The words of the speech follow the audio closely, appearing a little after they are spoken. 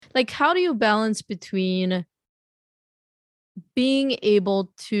Like, how do you balance between being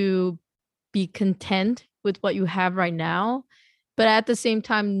able to be content with what you have right now, but at the same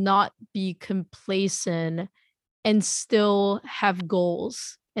time not be complacent and still have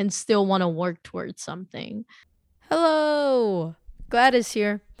goals and still want to work towards something? Hello, Gladys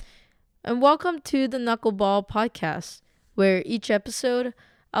here, and welcome to the Knuckleball podcast, where each episode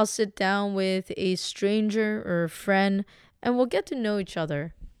I'll sit down with a stranger or a friend and we'll get to know each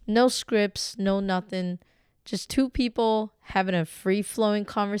other. No scripts, no nothing, just two people having a free flowing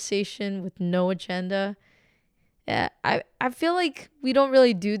conversation with no agenda. Yeah, I feel like we don't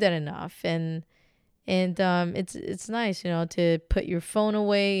really do that enough, and it's nice, to put your phone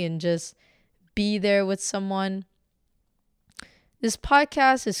away and just be there with someone. This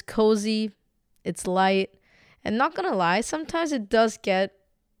podcast is cozy, it's light, and not gonna lie, sometimes it does get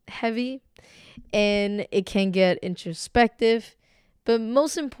heavy and it can get introspective, but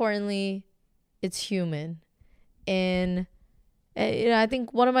most importantly, it's human. And I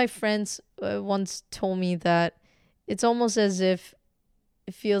think one of my friends once told me that it's almost as if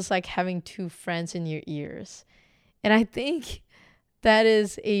it feels like having two friends in your ears. And I think that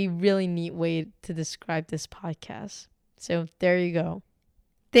is a really neat way to describe this podcast. So there you go.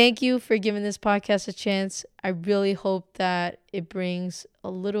 Thank you for giving this podcast a chance. I really hope that it brings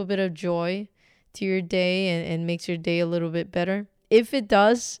a little bit of joy to your day and makes your day a little bit better. If it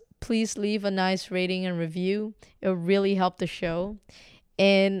does, please leave a nice rating and review. It'll really help the show.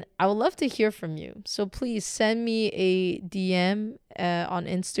 And I would love to hear from you. So please send me a DM on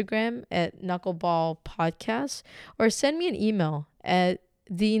Instagram at Knuckleball Podcast, or send me an email at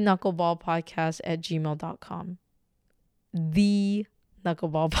theknuckleballpodcast@gmail.com. The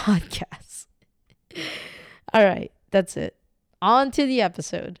Knuckleball Podcast. All right, that's it. On to the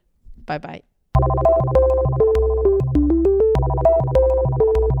episode. Bye bye.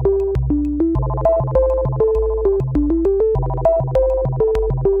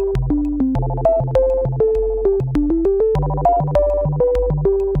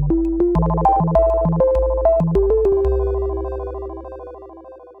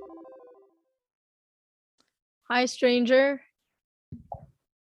 Hi, stranger.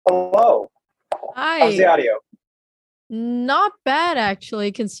 Hello. How's the Hi. audio? Not bad,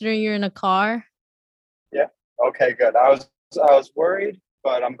 actually, considering you're in a car. Yeah. Okay, good. I was worried,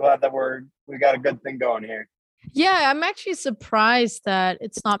 but I'm glad that we got a good thing going here. Yeah, I'm actually surprised that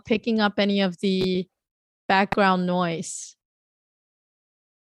it's not picking up any of the background noise.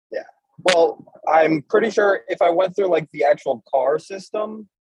 Yeah. Well, I'm pretty sure if I went through like the actual car system,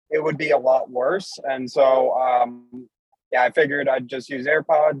 it would be a lot worse. And so yeah, I figured I'd just use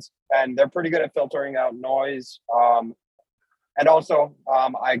AirPods, and they're pretty good at filtering out noise. And also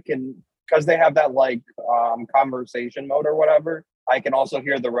I can, because they have that like conversation mode or whatever, I can also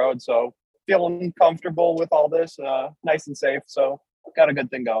hear the road. So feeling comfortable with all this, nice and safe. So got a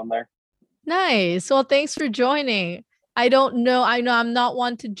good thing going there. Nice. Well, thanks for joining. I don't know. I know I'm not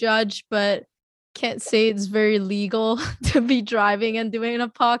one to judge, but can't say it's very legal to be driving and doing a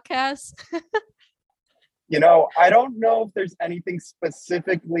podcast. I don't know if there's anything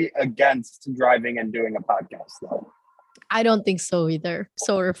specifically against driving and doing a podcast, though. I don't think so either.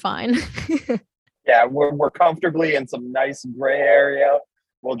 So we're fine. Yeah, we're comfortably in some nice gray area.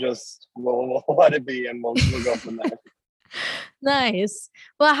 We'll let it be, and we'll go from there. Nice.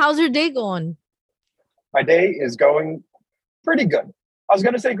 Well, how's your day going? My day is going pretty good. I was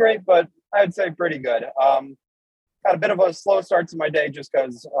gonna say great, but I'd say pretty good. Got a bit of a slow start to my day just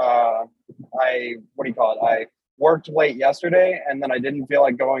because I what do you call it? I worked late yesterday, and then I didn't feel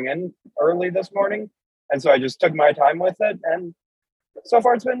like going in early this morning, and so I just took my time with it, and so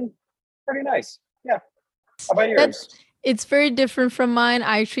far it's been pretty nice. Yeah. How about yours? It's very different from mine.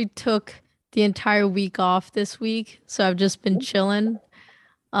 I actually took the entire week off this week, so I've just been chilling.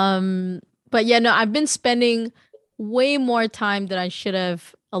 Um, but yeah, no, I've been spending way more time than I should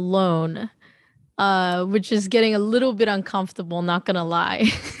have alone, which is getting a little bit uncomfortable, not gonna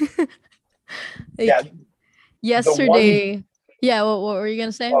lie. Yeah, Like the one yesterday, yeah, what were you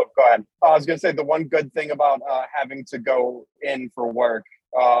gonna say? oh, go ahead. I was gonna say the one good thing about having to go in for work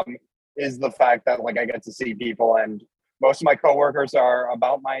is the fact that like I get to see people, and most of my coworkers are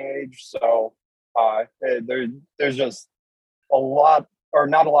about my age, so there's just a lot or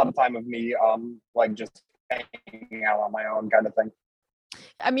not a lot of time of me like just hanging out on my own kind of thing.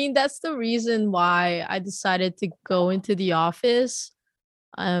 I mean, that's the reason why I decided to go into the office.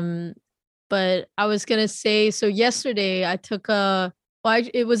 Um, but I was gonna say, so yesterday I took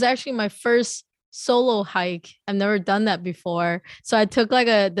it was actually my first solo hike. I've never done that before. So I took like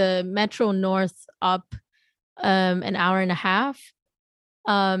the Metro North up an hour and a half.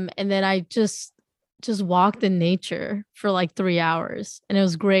 And then I just walked in nature for like 3 hours, and it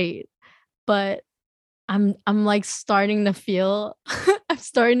was great. But I'm like starting to feel I'm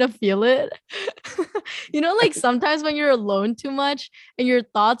starting to feel it. Like sometimes when you're alone too much and your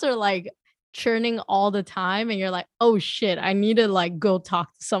thoughts are like churning all the time and you're like, oh shit, I need to like go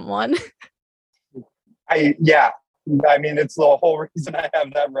talk to someone. Yeah, I mean, it's the whole reason I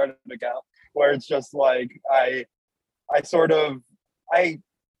have that Reddit account where it's just like I sort of I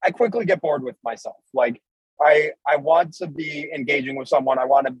I quickly get bored with myself. Like I want to be engaging with someone. I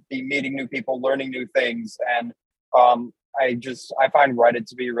want to be meeting new people, learning new things, and I find Reddit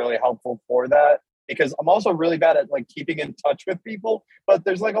to be really helpful for that because I'm also really bad at like keeping in touch with people. But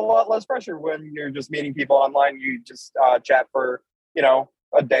there's like a lot less pressure when you're just meeting people online. You just chat for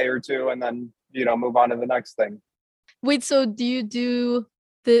a day or two, and then move on to the next thing. Wait, so do you do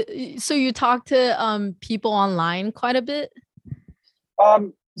so you talk to people online quite a bit?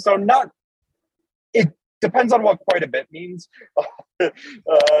 So not it depends on what quite a bit means.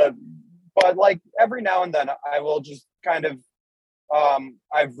 But like every now and then I will just kind of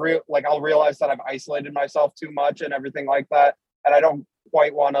I'll realize that I've isolated myself too much and everything like that. And I don't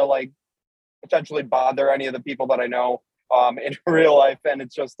quite want to like potentially bother any of the people that I know in real life. And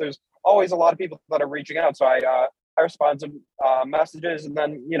it's just there's always a lot of people that are reaching out. So I respond to messages, and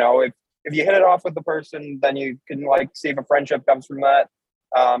then if you hit it off with the person, then you can like see if a friendship comes from that.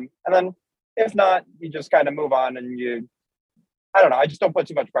 And then if not, you just kind of move on, and I don't know. I just don't put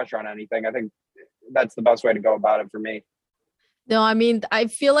too much pressure on anything. I think that's the best way to go about it for me. No, I mean, I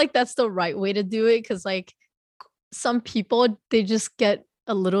feel like that's the right way to do it because like some people they just get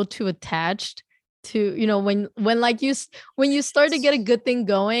a little too attached to when like when you start to get a good thing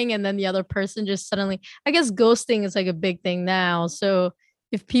going and then the other person just suddenly, I guess ghosting is like a big thing now. So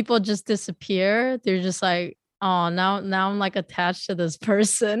if people just disappear, they're just like, oh, now I'm like attached to this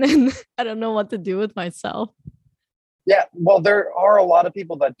person and I don't know what to do with myself. Yeah, well, there are a lot of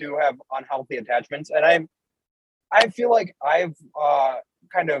people that do have unhealthy attachments, and I feel like I've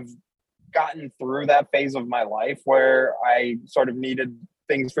kind of gotten through that phase of my life where I sort of needed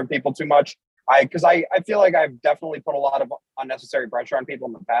things from people too much. I feel like I've definitely put a lot of unnecessary pressure on people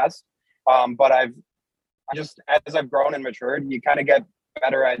in the past. But I just as I've grown and matured, you kind of get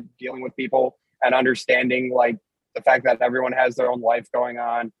better at dealing with people and understanding like the fact that everyone has their own life going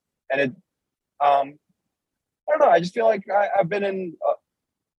on. And it I don't know. I just feel like I've been in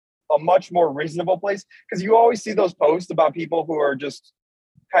a much more reasonable place because you always see those posts about people who are just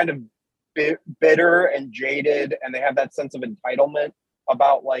kind of bitter and jaded, and they have that sense of entitlement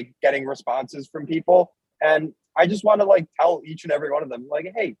about like getting responses from people. And I just want to like tell each and every one of them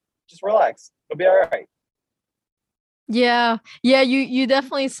like, hey, just relax, it'll be all right. Yeah. Yeah, you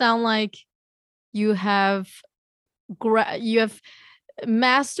definitely sound like you have you have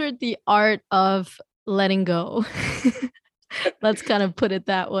mastered the art of letting go. Let's kind of put it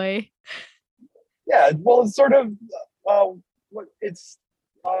that way. Yeah, well, it's sort of uh, it's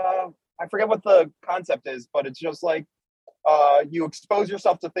I forget what the concept is, but it's just like you expose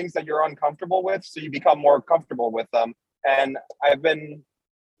yourself to things that you're uncomfortable with, so you become more comfortable with them. And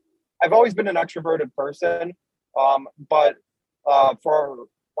I've always been an extroverted person, but for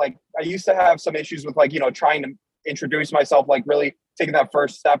like I used to have some issues with like trying to introduce myself, like really taking that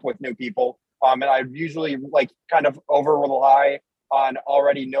first step with new people. And I usually like kind of over rely on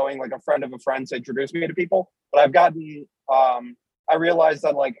already knowing like a friend of a friend to introduce me to people. But I realized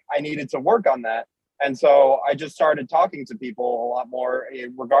that like I needed to work on that. And so I just started talking to people a lot more,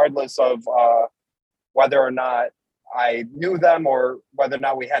 regardless of whether or not I knew them or whether or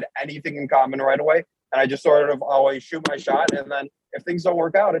not we had anything in common right away. And I just sort of always shoot my shot. And then if things don't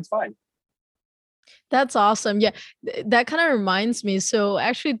work out, it's fine. That's awesome. Yeah. That kind of reminds me. So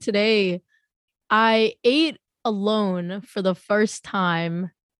actually today I ate alone for the first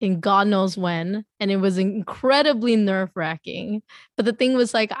time in God knows when, and it was incredibly nerve-wracking. But the thing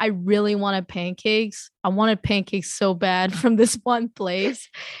was like I really wanted pancakes. I wanted pancakes so bad from this one place.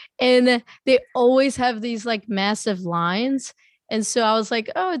 And they always have these like massive lines. And so I was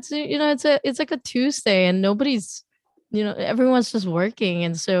like, oh, it's like a Tuesday and nobody's, everyone's just working.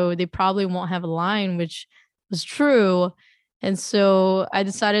 And so they probably won't have a line, which was true. And so I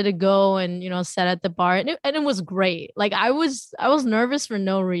decided to go and sat at the bar, and it was great. Like I was nervous for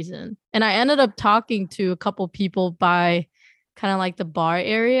no reason, and I ended up talking to a couple people by kind of like the bar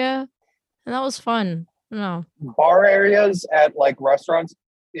area, and that was fun. No, Bar areas at like restaurants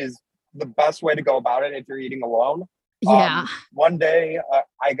is the best way to go about it if you're eating alone. yeah, One day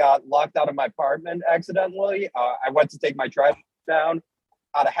I got locked out of my apartment accidentally. I went to take my trash down.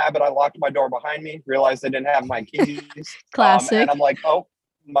 Out of habit, I locked my door behind me, realized I didn't have my keys. And classic. I'm like, oh,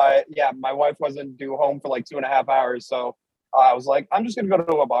 my wife wasn't due home for like 2.5 hours, so I was like, I'm just gonna go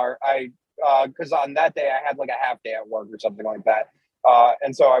to a bar. I because on that day I had like a half day at work or something like that,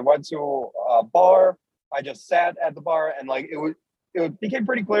 and so I went to a bar. I just sat at the bar, and like became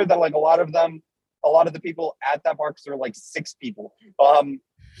pretty clear that like a lot of the people at that bar, because there were like 6 people,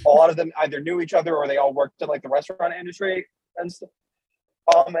 a lot of them either knew each other or they all worked in like the restaurant industry and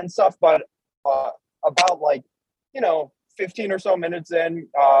stuff. But about like, 15 or so minutes in,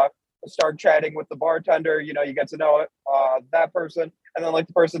 start chatting with the bartender. You get to know that person, and then like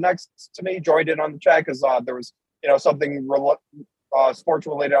the person next to me joined in on the chat because there was something sports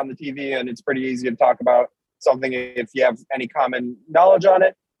related on the TV, and it's pretty easy to talk about something if you have any common knowledge on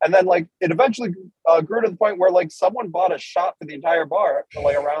it. And then like it eventually grew to the point where like someone bought a shot for the entire bar,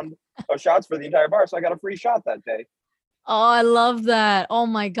 like a round of shots for the entire bar, so I got a free shot that day. Oh, I love that. Oh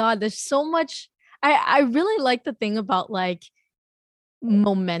my God. There's so much. I really like the thing about like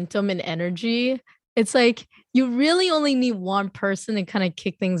momentum and energy. It's like you really only need one person to kind of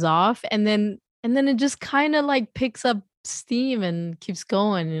kick things off, and then it just kind of like picks up steam and keeps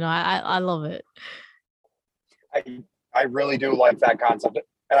going. I love it. I I really do like that concept,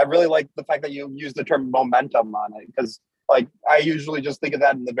 and I really like the fact that you use the term momentum on it, because like I usually just think of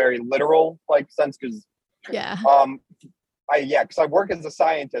that in the very literal like sense, because Yeah. um because I work as a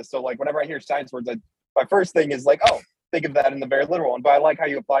scientist, so like whenever I hear science words, my first thing is like, oh, think of that in the very literal one. But I like how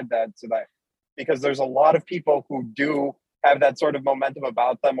you applied that to that, because there's a lot of people who do have that sort of momentum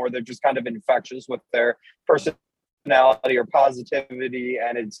about them, or they're just kind of infectious with their personality or positivity,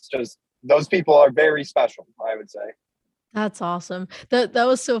 and it's just those people are very special, I would say. That's awesome. That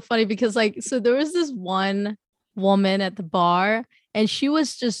was so funny because like so there was this one woman at the bar and she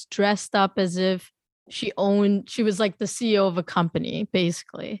was just dressed up as if she was like the CEO of a company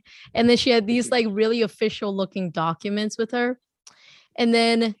basically. And then she had these like really official looking documents with her. And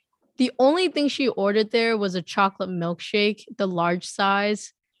then the only thing she ordered there was a chocolate milkshake, the large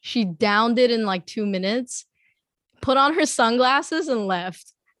size. She downed it in like 2 minutes, put on her sunglasses and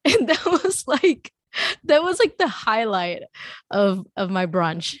left. And that was like the highlight of my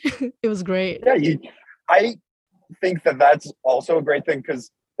brunch. It was great. Yeah, I think that that's also a great thing,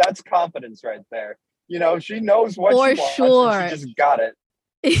 because that's confidence right there. She knows what she For wants and she sure. just got it.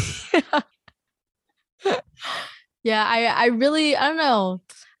 Yeah, I really I don't know.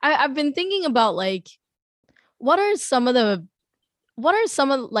 I've been thinking about like what are some of the what are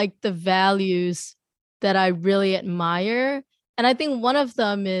some of like the values that I really admire? And I think one of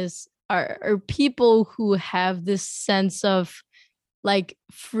them is are people who have this sense of like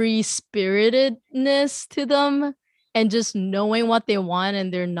free spiritedness to them and just knowing what they want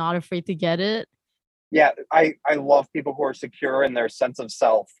and they're not afraid to get it. Yeah, I love people who are secure in their sense of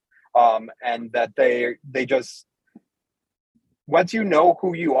self, and that they just, once you know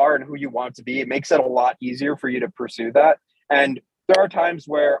who you are and who you want to be, it makes it a lot easier for you to pursue that. And there are times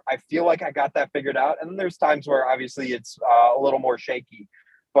where I feel like I got that figured out, and then there's times where obviously it's a little more shaky.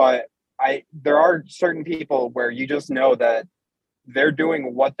 But I there are certain people where you just know that they're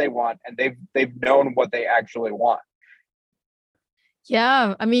doing what they want, and they've known what they actually want.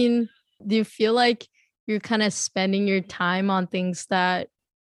 Yeah, I mean, do you feel like you're kind of spending your time on things that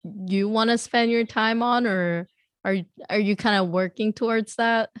you want to spend your time on, or are are you kind of working towards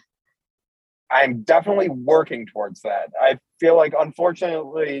that? I'm definitely working towards that. I feel like,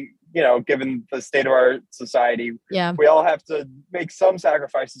 unfortunately, given the state of our society, Yeah. we all have to make some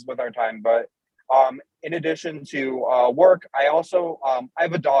sacrifices with our time. But in addition to work, I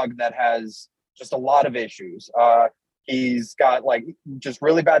have a dog that has just a lot of issues. He's got like just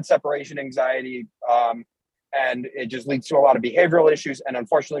really bad separation anxiety, and it just leads to a lot of behavioral issues. And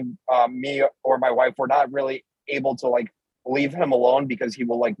unfortunately, me or my wife were not really able to like leave him alone, because he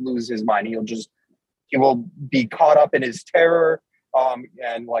will like lose his mind. He will be caught up in his terror,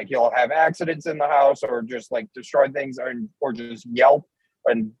 and like he'll have accidents in the house, or just like destroy things, or just yelp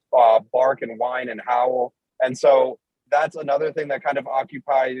and bark and whine and howl. And so that's another thing that kind of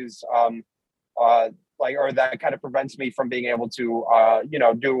occupies, uh, like, or that kind of prevents me from being able to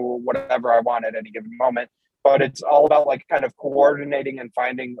do whatever I want at any given moment. But it's all about like kind of coordinating and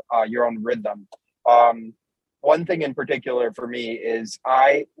finding your own rhythm. um, One thing in particular for me is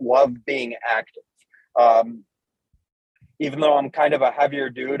I love being active. um, Even though I'm kind of a heavier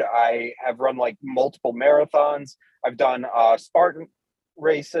dude, I have run like multiple marathons. I've done Spartan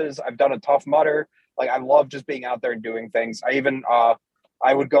races. I've done a Tough Mudder. Like, I love just being out there and doing things.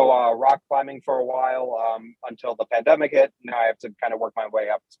 I would go rock climbing for a while, until the pandemic hit. Now I have to kind of work my way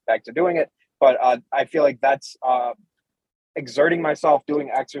up back to doing it. But I feel like that's exerting myself, doing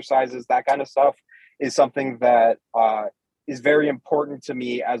exercises, that kind of stuff is something that is very important to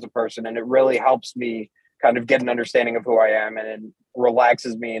me as a person, and it really helps me kind of get an understanding of who I am, and it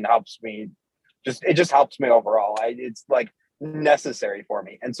relaxes me and helps me it just helps me overall. It's like necessary for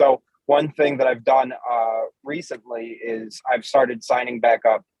me. And so one thing that I've done recently is I've started signing back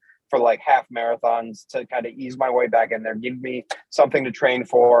up for like half marathons to kind of ease my way back in there, give me something to train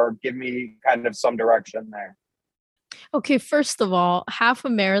for, give me kind of some direction there. Okay, first of all, half a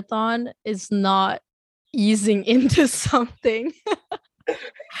marathon is not easing into something.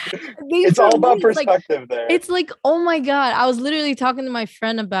 It's For all me, about it's like perspective there. it's like, oh my God. I was literally talking to my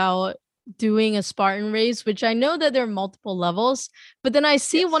friend about doing a Spartan race, which I know that there are multiple levels, but then I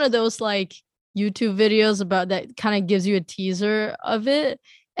see one of Yes. those like YouTube videos about that kind of gives you a teaser of it.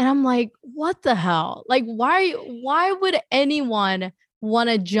 And I'm like, what the hell? Like, why would anyone want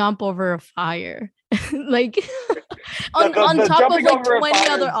to jump over a fire? Like on The top of jumping like over a 20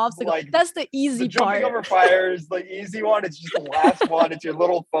 fire other is obstacles. like That's the the easy jumping part. over fire is the easy one. It's just the last one. It's your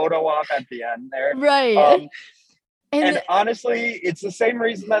little photo op at the end there. Right. Um, And and honestly, it's the same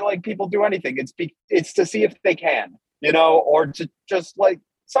reason that like people do anything. It's to see if they can, or to just like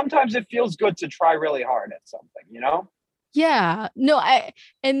sometimes it feels good to try really hard at something. yeah, no,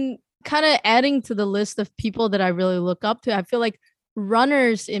 and kind of adding to the list of people that I really look up to, I feel like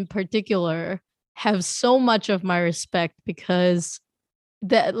runners in particular have so much of my respect because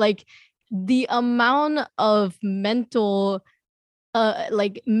that like the amount of mental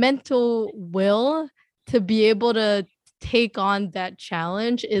will to be able to take on that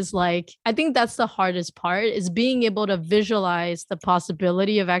challenge is like, I think that's the hardest part, is being able to visualize the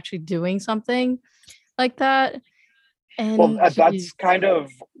possibility of actually doing something like that. Well, And that's geez, kind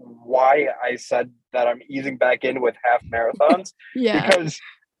of why I said that I'm easing back in with half marathons, yeah, because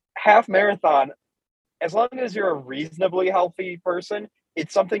half marathon, as long as you're a reasonably healthy person,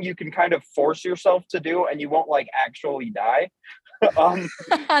 it's something you can kind of force yourself to do and you won't like actually die. um,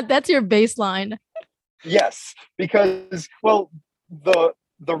 that's your baseline. yes, because well, the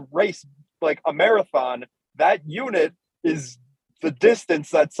race, like a marathon, that unit is the distance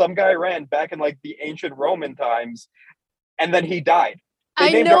that some guy ran back in like the ancient Roman times, and then he died. They I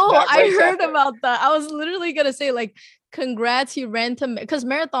named know, that I race heard after him. about that. I was literally gonna say like, congrats, he ran to because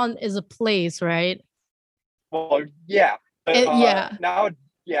marathon is a place, right? Well, yeah. Yeah, Now,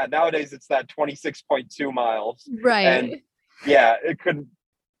 yeah, nowadays it's that 26.2 miles. And right. yeah,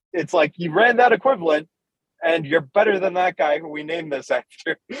 it's like you ran that equivalent and you're better than that guy who we named this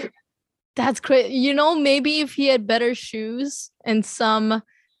after. That's crazy. Maybe if he had better shoes and some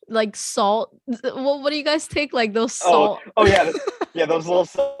like salt. What do you guys take? Like those Oh, salt oh yeah. Yeah, those little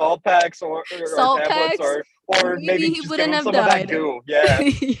salt packs or salt tablets packs? or Maybe maybe he just give wouldn't him have some of that died. goo. Yeah.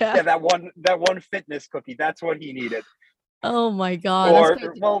 Yeah. Yeah, that one fitness cookie. That's what he needed. Oh my God, that's Or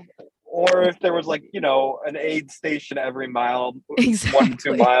crazy. well, or if there was like an aid station every mile, 1 to 2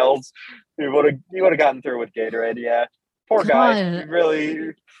 Exactly. miles, he would have gotten through with Gatorade. Yeah, poor guy.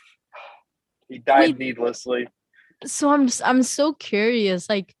 God. He died Wait, needlessly. so I'm so curious.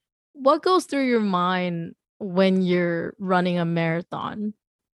 Like, what goes through your mind when you're running a marathon?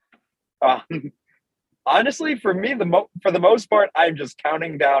 Uh, Honestly, for me, for the most part, I'm just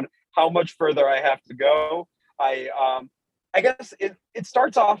counting down how much further I have to go. I guess it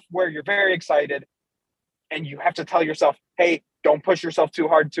starts off where you're very excited and you have to tell yourself, hey, don't push yourself too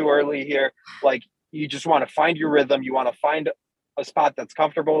hard too early here. Like you just want to find your rhythm. You want to find a spot that's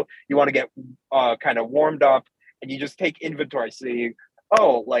comfortable. You want to get kind of warmed up, and you just take inventory. See,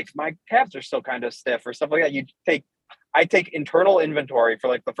 oh, like my calves are still kind of stiff or stuff like that. I take internal inventory for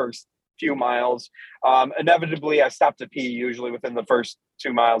like the first few miles. Inevitably, I stop to pee usually within the first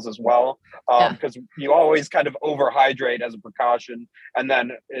 2 miles as well, Yeah. because you always kind of overhydrate as a precaution, and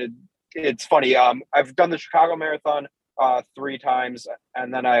then it's funny. I've done the Chicago Marathon 3 times,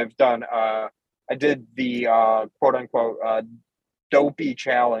 and then I did the quote unquote dopey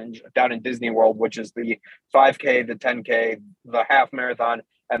challenge down in Disney World, which is the 5K, the 10K, the half marathon,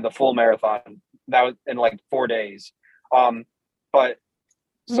 and the full marathon. That was in like 4 days. But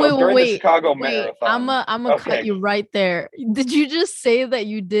so Wait, wait, during the wait, Chicago wait. Marathon, I'm gonna cut okay, you right there. Did you just say that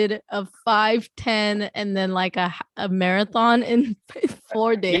you did a 5, 10, and then like a marathon in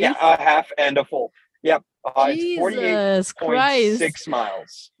 4 days? yeah, a half and a full. Yep, it's Jesus Christ. 48.6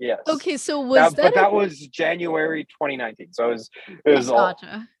 miles. Yes, Okay, so was that but a that was January 2019, so it was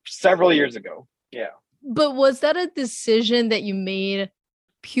gotcha? several years ago. Yeah. But was that a decision that you made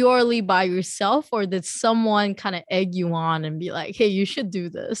purely by yourself, or did someone kind of egg you on and be like, "Hey, you should do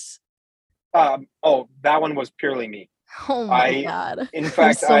this"? Oh, that one was purely me. Oh my I, God. in I have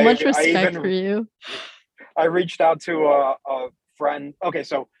fact, so much I respect for even you. I reached out to a friend. Okay,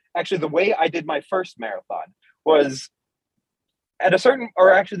 so actually, the way I did my first marathon was at a certain,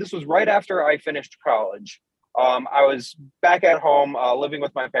 or actually, this was right after I finished college. I was back at home living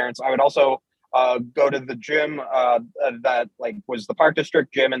with my parents. I would also go to the gym that like was the Park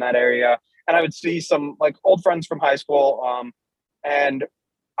District gym in that area, and I would see some like old friends from high school. And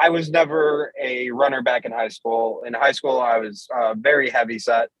I was never a runner back in high school. In high school, I was very heavy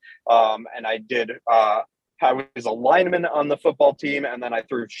set, and I did. I was a lineman on the football team, and then I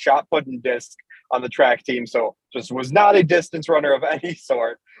threw shot put and disc on the track team. So just was not a distance runner of any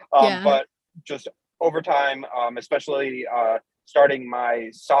sort. Yeah. But just over time, especially starting my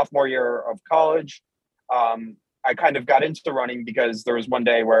sophomore year of college, I kind of got into running because there was one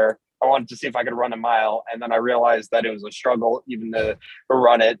day where I wanted to see if I could run a mile, and then I realized that it was a struggle even to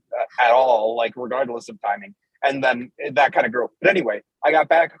run it at all, like regardless of timing. And then that kind of grew. But anyway, I got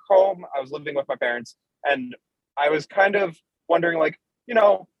back home. I was living with my parents, and I was kind of wondering, like,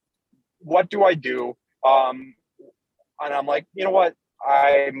 what do I do? And I'm like, you know what?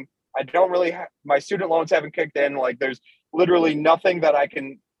 I don't really my student loans haven't kicked in. Like, there's literally nothing that I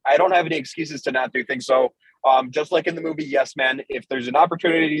don't have any excuses to not do things. So just like in the movie Yes Man, if there's an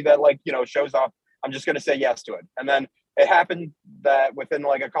opportunity that like, shows up, I'm just going to say yes to it. And then it happened that within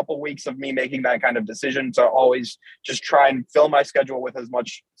like a couple weeks of me making that kind of decision to always just try and fill my schedule with as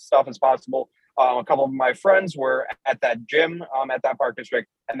much stuff as possible, a couple of my friends were at that gym at that Park District,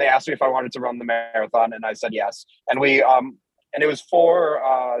 and they asked me if I wanted to run the marathon, and I said yes. And and it was for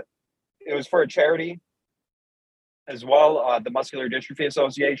a charity as well, the Muscular Dystrophy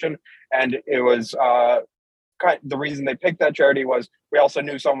Association, and it was the reason they picked that charity was we also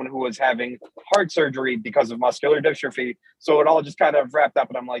knew someone who was having heart surgery because of muscular dystrophy. So it all just kind of wrapped up,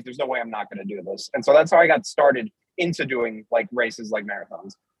 and I'm like, there's no way I'm not going to do this. And so that's how I got started into doing like races like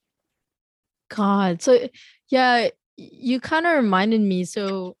marathons. God. So yeah, you kind of reminded me.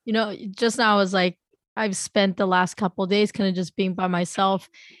 So, just now I was like, I've spent the last couple of days kind of just being by myself.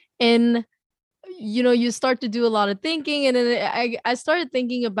 And you start to do a lot of thinking. And then I started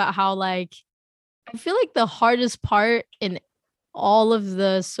thinking about how like I feel like the hardest part in all of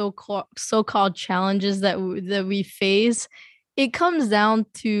the so-called challenges that we face, it comes down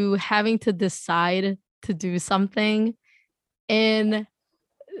to having to decide to do something. And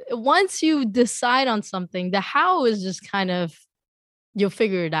once you decide on something, the how is just kind of you'll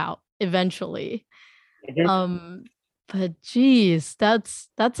figure it out eventually. Mhm. Um, but geez, that's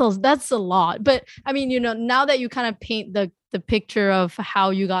a lot. But I mean, now that you kind of paint the picture of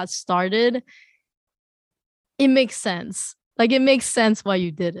how you got started, it makes sense. Like it makes sense why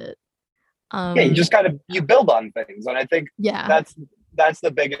you did it. Yeah, you Um, just kind of you build on things, and I think yeah. that's that's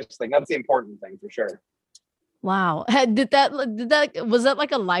the biggest thing. That's the important thing for sure. Wow. Was that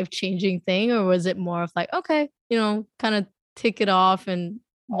like a life-changing thing, or was it more of like, okay, kind of tick it off and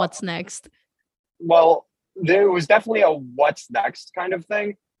what's next? Well, there was definitely a what's next kind of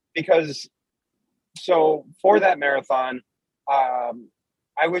thing because so for that marathon, um,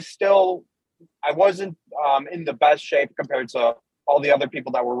 I was still I wasn't in the best shape compared to all the other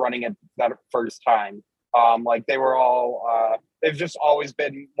people that were running it that first time. Like they were all they've just always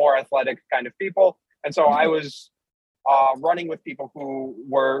been more athletic kind of people, and so I Mhm. was running with people who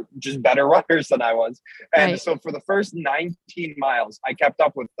were just better runners than I was. And Right. so for the first 19 miles, I kept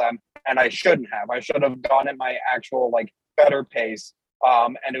up with them, and I shouldn't have. I should have gone at my actual like better pace.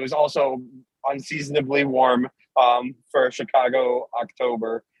 And it was also unseasonably warm for Chicago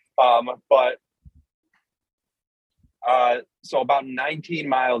October. But so about 19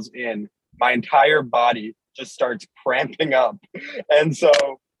 miles in, my entire body just starts cramping up, and so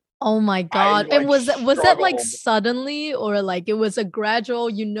Oh my I God. And like was that like struggled. suddenly, or like it was a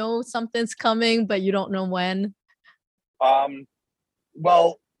gradual, something's coming, but you don't know when? Um,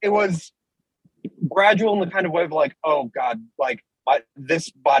 well, it was gradual in the kind of way of like, oh God, like this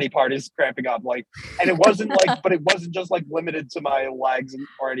body part is cramping up. Like, and it wasn't like, but it wasn't just like limited to my legs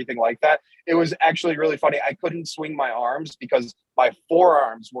or anything like that. It was actually really funny. I couldn't swing my arms because my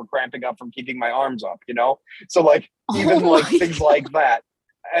forearms were cramping up from keeping my arms up. So like Oh even like my things like that.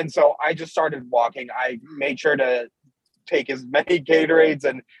 And so I just started walking. I made sure to take as many Gatorades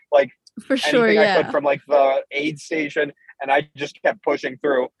and like For sure, anything I could yeah. from like the aid station, and I just kept pushing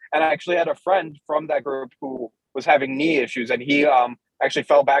through. And I actually had a friend from that group who was having knee issues, and he actually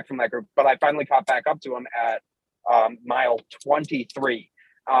fell back from that group. But I finally caught back up to him at mile 23.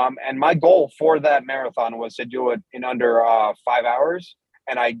 And my goal for that marathon was to do it in under 5 hours,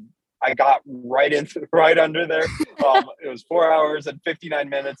 and I got right into right under there. It was 4 hours and 59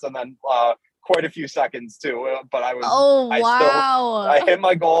 minutes, and then quite a few seconds too. But Oh I still, wow. I hit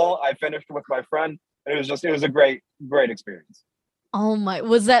my goal. I finished with my friend. It was a great experience. Oh my,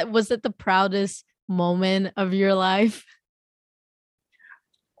 was that the proudest moment of your life?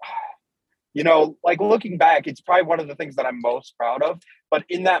 like looking back, it's probably one of the things that I'm most proud of. But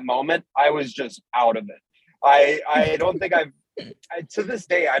in that moment, I was just out of it. I don't think to this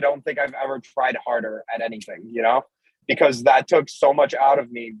day, I don't think I've ever tried harder at anything, because that took so much out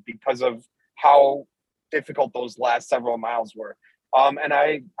of me because of how difficult those last several miles were. And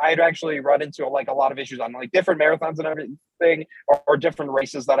I'd actually run into like a lot of issues on like different marathons and everything, or different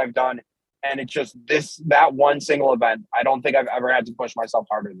races that I've done. And it's just that one single event. I don't think I've ever had to push myself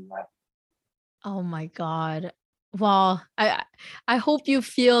harder than that. Oh my God. Well, I hope you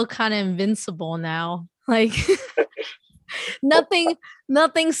feel kind of invincible now. Like nothing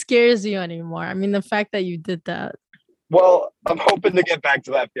nothing scares you anymore. I mean, the fact that you did that. Well, I'm hoping to get back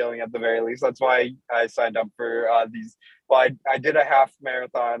to that feeling at the very least. That's why I signed up for these. Well, I did a half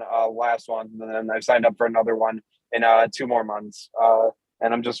marathon last one, and then I signed up for another one in 2 more months.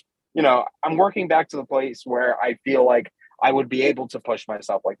 And I'm just, I'm working back to the place where I feel like I would be able to push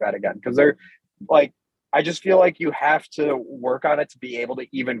myself like that again. Because like, I just feel like you have to work on it to be able to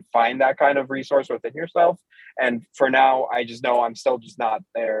even find that kind of resource within yourself. And for now, I just know I'm still just not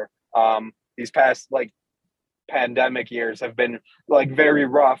there. These past like pandemic years have been like very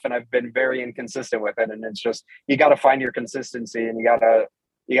rough, and I've been very inconsistent with it. And it's just, you got to find your consistency, and you got to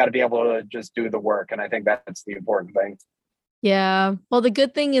be able to just do the work. And I think that's the important thing. Yeah. Well, the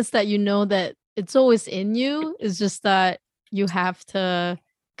good thing is that you know that it's always in you. It's just that you have to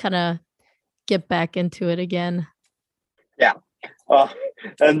kind of get back into it again. Yeah. Uh,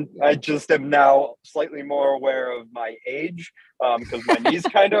 and I just am now slightly more aware of my age, because my knees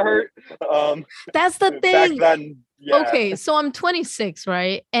kind of hurt. That's the Back thing. then, yeah. Okay, so I'm 26,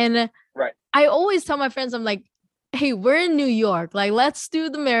 right? And Right. I always tell my friends, I'm like, hey, we're in New York. Like, let's do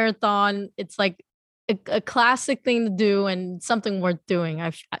the marathon. It's like a classic thing to do and something worth doing,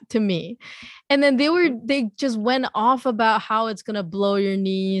 to me. And then they just went off about how it's gonna blow your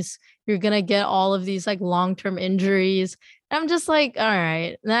knees. You're gonna get all of these like long-term injuries. I'm just like, all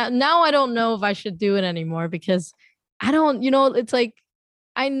right, now I don't know if I should do it anymore because I don't, it's like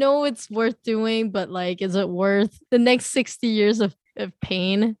I know it's worth doing, but like, is it worth the next 60 years of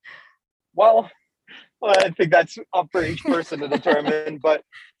pain? Well, I think that's up for each person to determine. But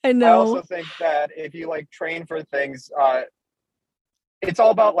I I also know. think that if you like train for things, it's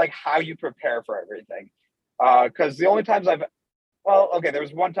all about like how you prepare for everything. Because the only times okay, there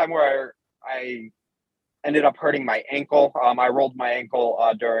was one time where I ended up hurting my ankle. I rolled my ankle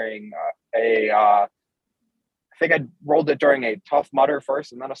during I think I rolled it during a Tough Mudder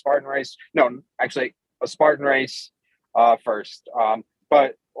first, and then a Spartan race. No, actually, a Spartan race first.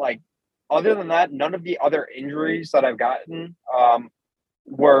 But like, other than that, none of the other injuries that I've gotten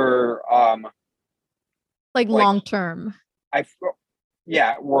were Like like long term. I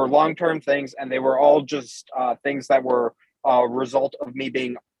yeah, were long term things, and they were all just things that were a result of me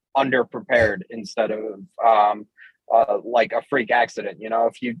being underprepared instead of like a freak accident.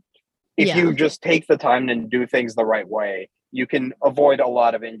 If you Yeah. just take the time and do things the right way, you can avoid a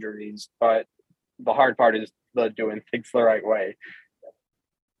lot of injuries. But the hard part is the doing things the right way.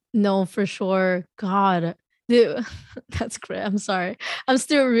 No, for sure. God. Dude, that's great. I'm sorry. I'm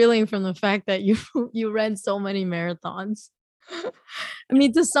still reeling from the fact that you you ran so many marathons. I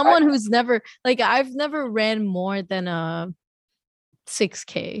mean, to I someone who's never like I've never ran more than a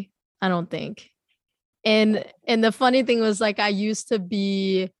 6K, I don't think. And the funny thing was like I used to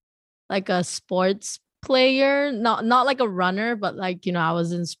be like a sports player, not like a runner, but like, I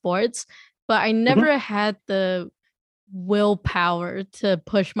was in sports, but I Mhm. never had the willpower to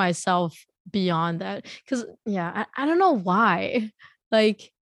push myself beyond that. Cause yeah, I don't know why.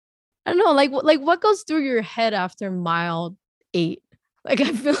 Like, I don't know, like what goes through your head after mile 8? Like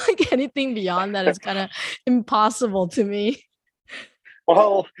I feel like anything beyond that is kind of impossible to me.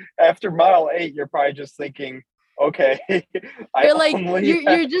 Well, after mile 8, you're probably just thinking, okay, I You're like only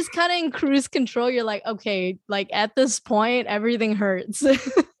you're just kind of in cruise control. You're like, okay, like at this point, everything hurts.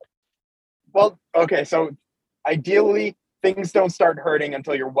 well, okay, so ideally things don't start hurting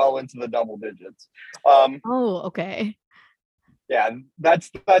until you're well into the double digits. Um, Oh, okay. yeah,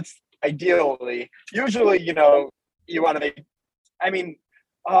 that's ideally. Usually, you want to make. I mean,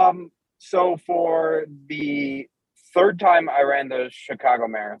 so for the third time I ran the Chicago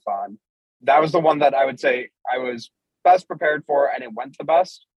Marathon, that was the one that I would say I was best prepared for, and it went the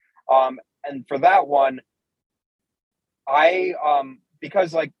best. And for that one, I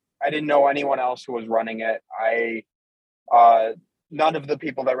because like I didn't know anyone else who was running it. None of the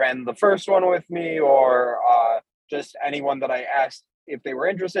people that ran the first one with me, or just anyone that I asked if they were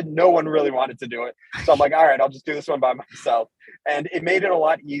interested, no one really wanted to do it. So I'm like, all right, I'll just do this one by myself. And it made it a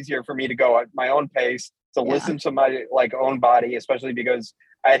lot easier for me to go at my own pace, to Yeah. listen to my like own body, especially because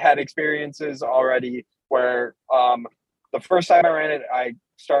I had experiences already where the first time I ran it,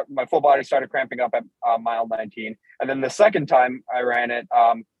 my full body started cramping up at mile 19, and then the second time I ran it,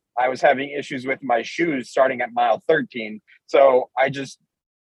 I was having issues with my shoes starting at mile 13. So I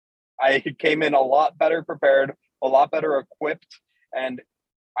came in a lot better prepared, a lot better equipped, and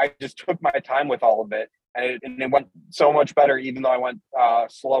I just took my time with all of it, and it went so much better. Even though I went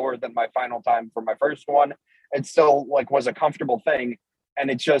slower than my final time for my first one, it still like was a comfortable thing. And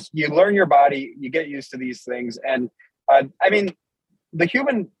it's just you learn your body, you get used to these things, and I mean, the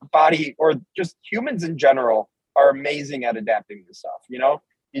human body or just humans in general are amazing at adapting to stuff. You know,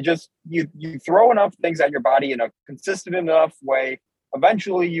 you throw enough things at your body in a consistent enough way,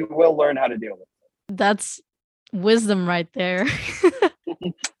 eventually you will learn how to deal with That's wisdom right there.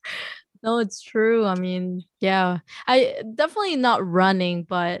 it. No, it's true. I mean, yeah. I definitely not running,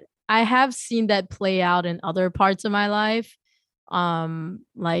 but I have seen that play out in other parts of my life.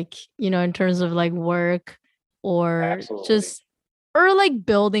 Like, in terms of like work or Absolutely. just or like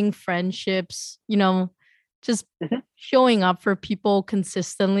building friendships, just Mhm. showing up for people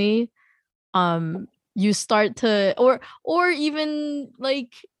consistently. You start to or even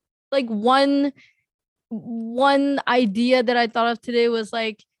like one idea that I thought of today was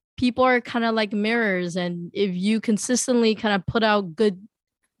like people are kind of like mirrors, and if you consistently kind of put out good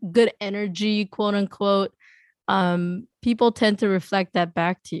energy, quote unquote, people tend to reflect that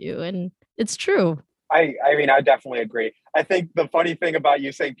back to you, and it's true. I mean, I definitely agree. I think the funny thing about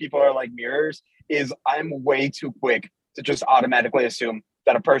you saying people are like mirrors is I'm way too quick to just automatically assume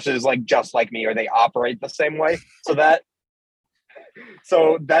that a person is like just like me or they operate the same way.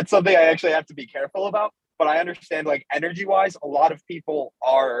 So that's something I actually have to be careful about. But I understand, like energy wise, a lot of people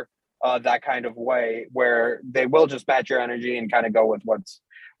are that kind of way where they will just match your energy and kind of go with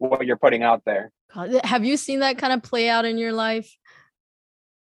what you're putting out there. God, have you seen that kind of play out in your life?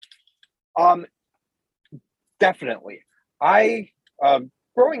 Um, Definitely. I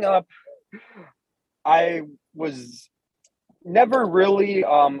growing up, I was never really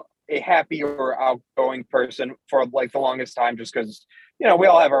a happy or outgoing person for like the longest time, just because we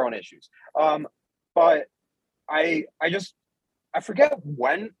all have our own issues. But I just I forget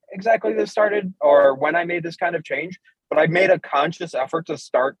when exactly this started or when I made this kind of change, but I made a conscious effort to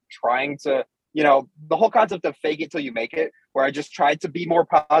start trying to, the whole concept of fake it till you make it, where I just tried to be more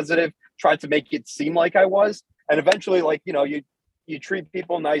positive, tried to make it seem like I was. And eventually, like, you treat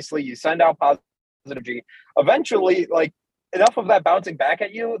people nicely, you send out positive energy. Eventually, like enough of that bouncing back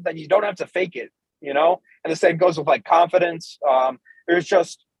at you, then you don't have to fake it, you know? And the same goes with like confidence. There's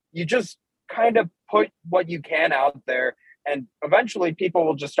just you just kind of put what you can out there and eventually people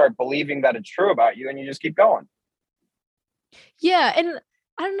will just start believing that it's true about you and you just keep going. Yeah, and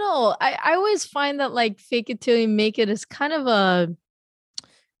I don't know. I always find that like fake it till you make it is kind of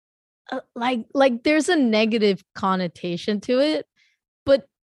like there's a negative connotation to it, but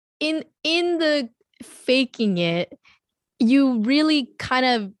in the faking it, you really kind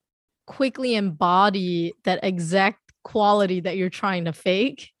of quickly embody that exact quality that you're trying to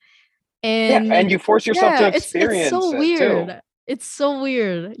fake. Yeah, And and you force yourself to yeah, it's so experience it too. weird. It's so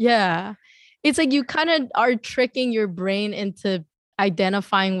weird. Yeah. It's like you kind of are tricking your brain into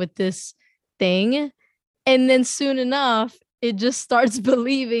identifying with this thing. And then soon enough, it just starts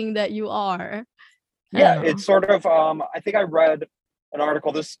believing that you are. I don't Yeah, know. it's sort of I think I read an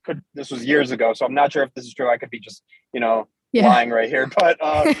article, this was years ago, so I'm not sure if this is true. I could be just, you know, Yeah. lying right here, but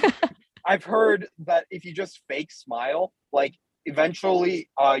I've heard that if you just fake smile, like eventually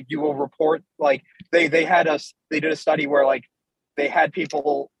you will report like they did a study where like they had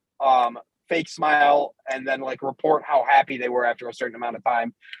people fake smile and then like report how happy they were after a certain amount of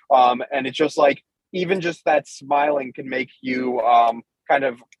time. And it's just like even just that smiling can make you kind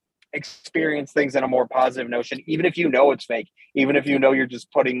of experience things in a more positive notion, even if you know it's fake, even if you know you're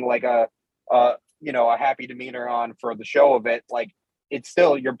just putting like a happy demeanor on for the show of it, like it's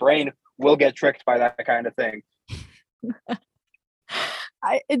still your brain will get tricked by that kind of thing.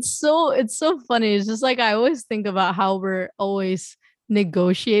 It's so funny. It's just like I always think about how we're always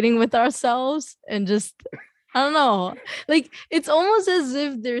negotiating with ourselves and just I don't know. Like it's almost as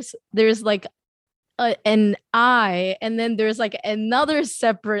if there's like an I, and then there's like another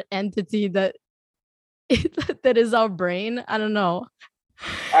separate entity that that is our brain. I don't know.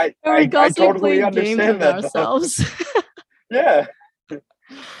 And we're I constantly totally playing games understand with that though. ourselves. Yeah.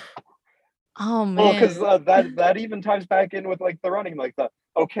 Oh Well, because man. that even ties back in with like the running, like the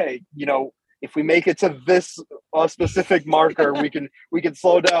okay, if we make it to this specific marker, we can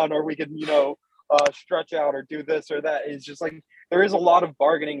slow down, or we can stretch out, or do this or that. It's just like there is a lot of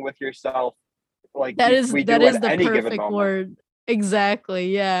bargaining with yourself, like That is we that do is at the any given perfect moment. word.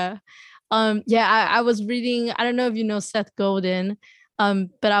 Exactly. Yeah. Yeah, I was reading, I don't know if you know Seth Godin,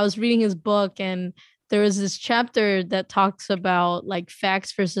 but I was reading his book and there was this chapter that talks about like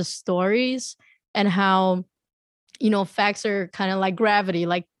facts versus stories and how, facts are kind of like gravity,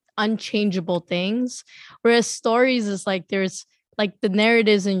 like unchangeable things, whereas stories is like there's like the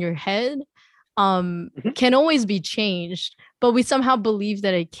narratives in your head Mhm. can always be changed, but we somehow believe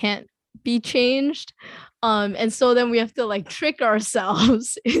that it can't be changed. And so then we have to like trick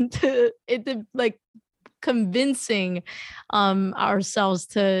ourselves into like convincing ourselves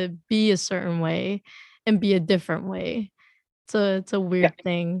to be a certain way and be a different way. So it's a Yeah, weird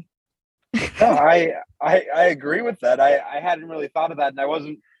thing. no, I agree with that. I hadn't really thought of that, and I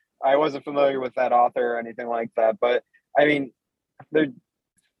wasn't familiar with that author or anything like that. But I mean, there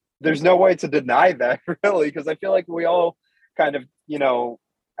there's no way to deny that really, because I feel like we all kind of,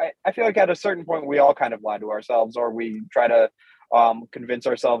 I feel like at a certain point we all kind of lie to ourselves, or we try to convince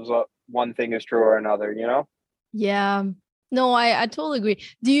ourselves one thing is true or another, you know? Yeah. No, I totally agree.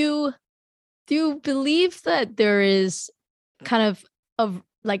 Do you believe that there is kind of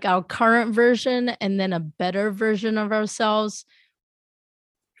like our current version and then a better version of ourselves?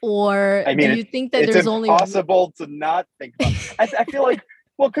 Or I do mean, you think that it's there's only impossible to not think about. I feel like,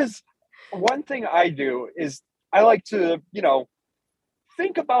 well, because one thing I do is I like to,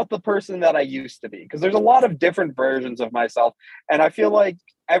 think about the person that I used to be, because there's a lot of different versions of myself, and I feel like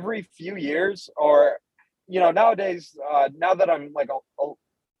every few years, or nowadays, now that I'm like,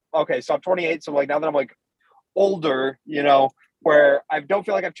 okay, so I'm 28, so like now that I'm like older, where I don't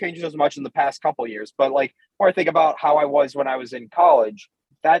feel like I've changed as much in the past couple years, but like when I think about how I was when I was in college,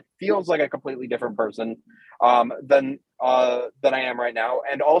 that feels like a completely different person than I am right now.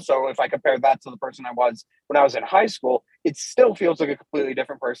 And also, if I compare that to the person I was when I was in high school, it still feels like a completely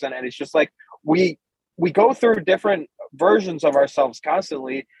different person. And it's just like we we go through different versions of ourselves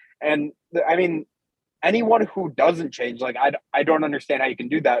constantly. And I mean, anyone who doesn't change, like I don't understand how you can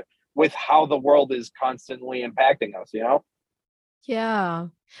do that with how the world is constantly impacting us, you know? yeah.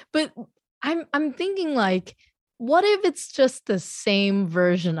 But I'm thinking like, what if it's just the same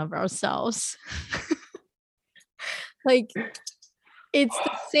version of ourselves? Like it's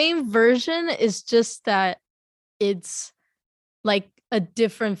the same version, it's just that it's like a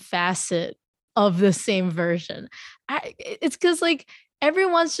different facet of the same version. It's because like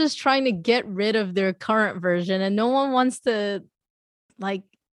everyone's just trying to get rid of their current version and no one wants to like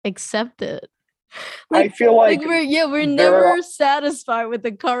accept it. I Like feel like like we're there are, never satisfied with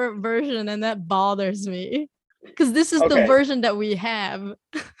the current version and that bothers me. Because this is the okay, version that we have.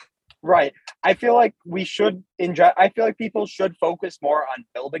 right. I feel like I feel like people should focus more on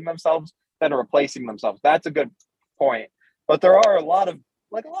building themselves than replacing themselves. That's a good point. But there are a lot of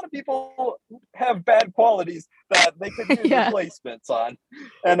people have bad qualities that they could use Yeah. replacements on.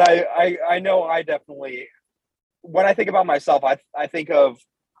 And I know I definitely, when I think about myself, I think of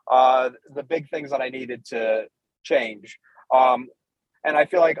the big things that I needed to change. Um, and I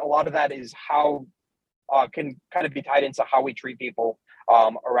feel like a lot of that is how can kind of be tied into how we treat people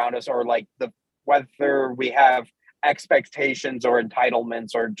around us, or like the whether we have expectations or entitlements,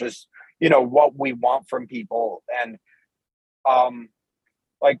 or just what we want from people. And um,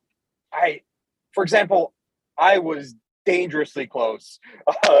 like I, for example, I was dangerously close.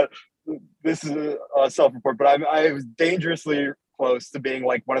 Uh, this is a self-report, but I was dangerously close to being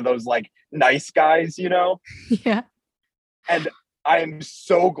like one of those like nice guys, Yeah. and I am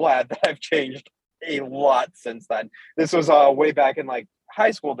so glad that I've changed a lot since then. This was way back in like high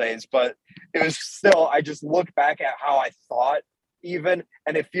school days, but it was still, I just look back at how I thought even,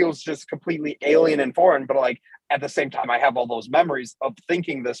 and it feels just completely alien and foreign. But like at the same time, I have all those memories of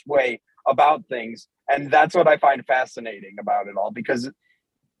thinking this way about things. And that's what I find fascinating about it all, because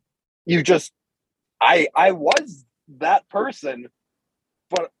you just, I was that person,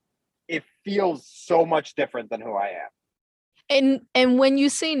 but it feels so much different than who I am. And when you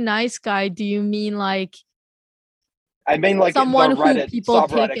say nice guy, do you mean like I mean, like the someone who Reddit people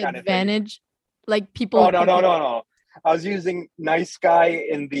take subreddit kind of thing. advantage, like people Oh, who no, no, people no, no. I was using nice guy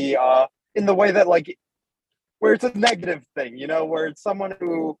in the way that, like, where it's a negative thing, where it's someone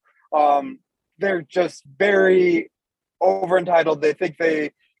who um they're just very over entitled. They think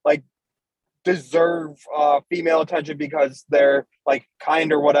they like deserve female attention because they're like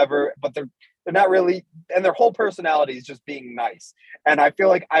kind or whatever, but they're not really, and their whole personality is just being nice. And I feel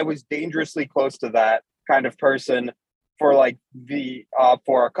like I was dangerously close to that kind of person for like the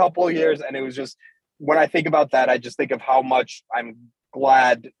for a couple of years. And it was just, when I think about that, I just think of how much I'm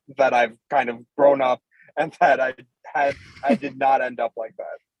glad that I've kind of grown up, and that I did not end up like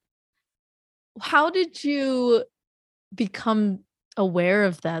that. how did you become aware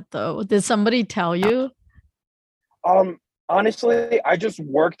of that though? Did somebody tell you? Um, Honestly, I just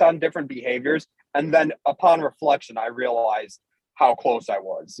worked on different behaviors, and then upon reflection, I realized how close I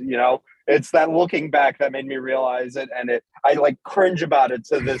was. It's that looking back that made me realize it, and I like cringe about it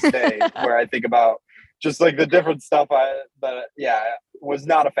to this day, where I think about just like the different stuff yeah, was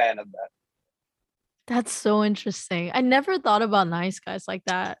not a fan of that. That's so interesting. I never thought about nice guys like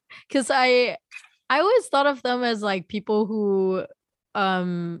that because I always thought of them as like people who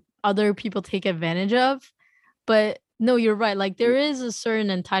other people take advantage of. But no, you're right. Like there is a certain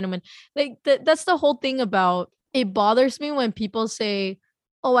entitlement. Like that's the whole thing about it bothers me when people say,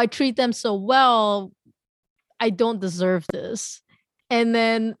 "Oh, I treat them so well, I don't deserve this." And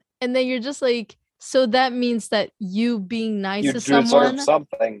then you're just like, so that means that you being nice You to deserve someone,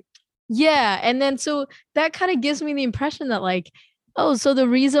 something. yeah, and then so that kind of gives me the impression that like, oh, so the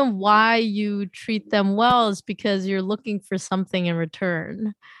reason why you treat them well is because you're looking for something in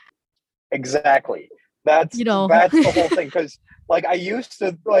return. Exactly. That's You know. that's the whole thing. Because like I used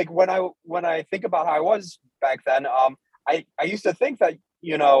to like when I think about how I was back then, I used to think that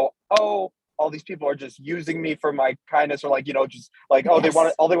oh, all these people are just using me for my kindness, or like just like, oh, Yes.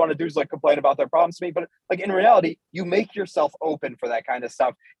 all they want to do is like complain about their problems to me. But like in reality, you make yourself open for that kind of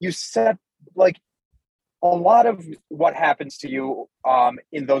stuff. You set like a lot of what happens to you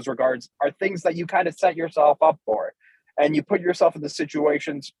in those regards are things that you kind of set yourself up for, and you put yourself in the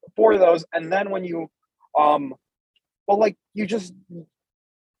situations for those. And then when you um well, like, you just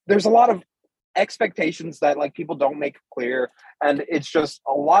there's a lot of expectations that like people don't make clear, and it's just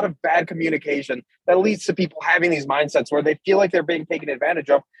a lot of bad communication that leads to people having these mindsets where they feel like they're being taken advantage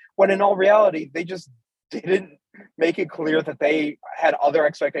of, when in all reality they just didn't make it clear that they had other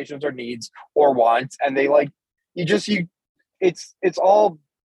expectations or needs or wants, and they like you just you it's all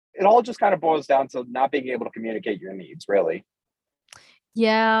it all just kind of boils down to not being able to communicate your needs, really.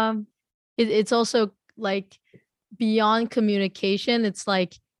 Yeah. It's also like beyond communication, it's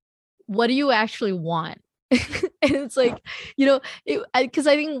like, what do you actually want? And it's like, because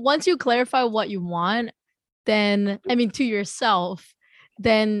I think once you clarify what you want, then, I mean, to yourself,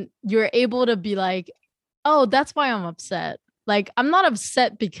 then you're able to be like, oh, that's why I'm upset. Like, I'm not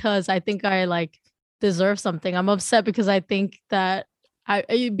upset because I think I like deserve something. I'm upset because I think that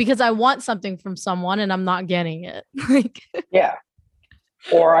because I want something from someone and I'm not getting it. Like, Yeah.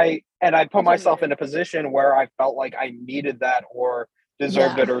 Or I put which is myself in weird. a position where I felt like I needed that or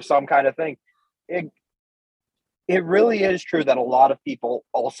deserved Yeah. it or some kind of thing. It it really is true that a lot of people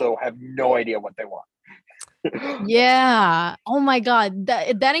also have no idea what they want. Yeah. Oh my God.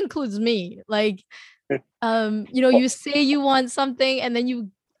 That includes me. Like, Well, you say you want something and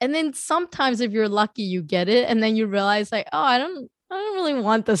then sometimes if you're lucky you get it and then you realize like, oh, I don't really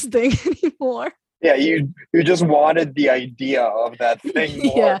want this thing anymore. yeah, you just wanted the idea of that thing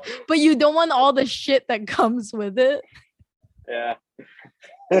Yeah. more. But you don't want all the shit that comes with it. Yeah.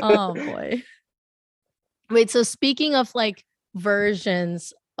 Oh boy. Wait, so speaking of like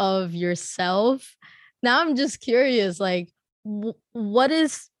versions of yourself, now I'm just curious, like, what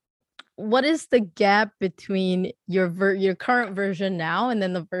is the gap between your current version now and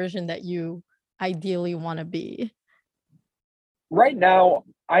then the version that you ideally want to be? Right now,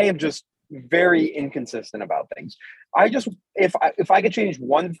 I am just very inconsistent about things. I just if I could change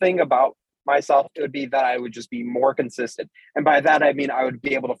one thing about myself, it would be that I would just be more consistent. And by that I mean I would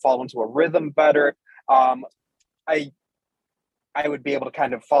be able to fall into a rhythm better. I I would be able to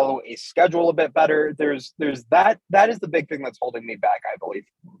kind of follow a schedule a bit better. There's that is the big thing that's holding me back, I believe.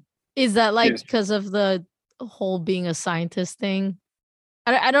 Is that like Is because of the whole being a scientist thing?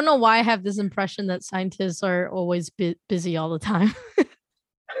 I don't know why I have this impression that scientists are always busy all the time.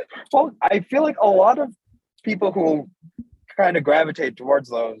 well, I feel like a lot of people who kind of gravitate towards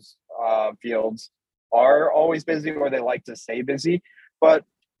those fields are always busy or they like to stay busy. But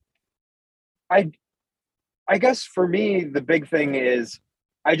I I guess for me the big thing is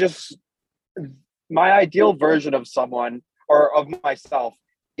I just my ideal version of someone or of myself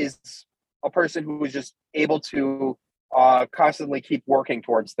is a person who is just able to constantly keep working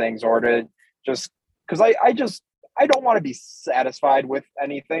towards things, or to just because I don't want to be satisfied with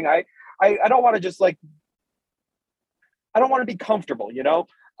anything. I don't want to just like I don't want to be comfortable, you know?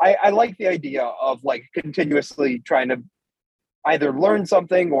 I like the idea of like continuously trying to either learn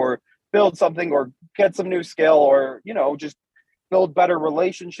something or build something or get some new skill, or, just build better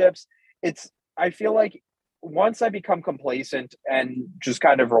relationships. It's, I feel like once I become complacent and just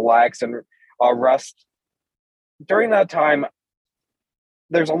kind of relax and rest during that time,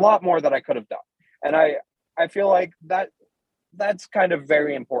 there's a lot more that I could have done. And I feel like that's kind of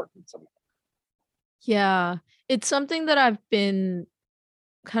very important to me. Yeah. It's something that I've been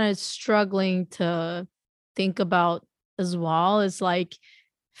kind of struggling to think about as well, is like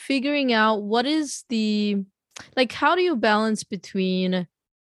figuring out what is the like how do you balance between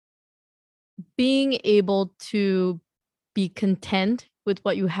being able to be content with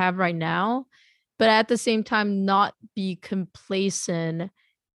what you have right now, but at the same time not be complacent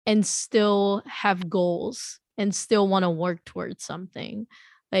and still have goals and still want to work towards something.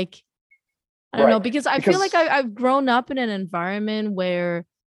 Like, I don't know, Right. because I feel like Because I've grown up in an environment where,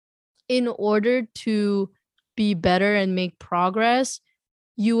 in order to be better and make progress,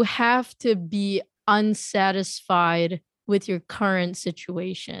 you have to be unsatisfied with your current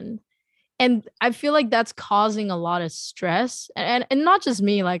situation. And I feel like that's causing a lot of stress, and not just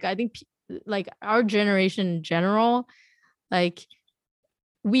me. Like, I think like our generation in general, like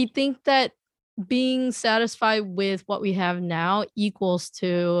we think that being satisfied with what we have now equals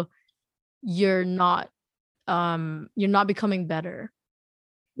to you're not you're not becoming better.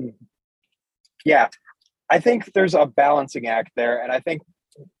 yeah, I think there's a balancing act there, and I think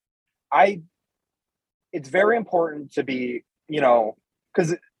I it's very important to be,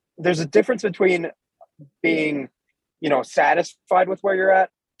 because there's a difference between being, satisfied with where you're at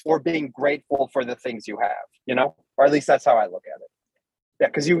or being grateful for the things you have, or at least that's how I look at it. Yeah,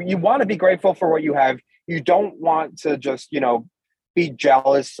 because you want to be grateful for what you have. You don't want to just, be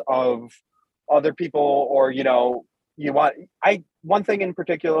jealous of other people, or, you want I one thing in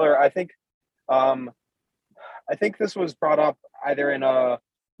particular, um I think this was brought up either in a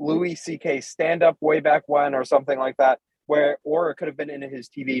Louis C.K. stand up way back when or something like that, or it could have been in his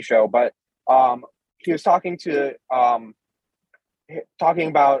TV show, but he was talking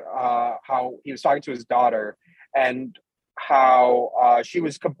about how he was talking to his daughter, and how she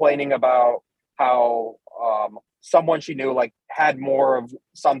was complaining about how someone she knew like had more of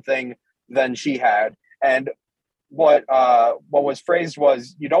something than she had. And what was phrased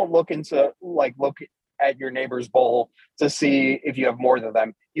was, you don't look at your neighbor's bowl to see if you have more than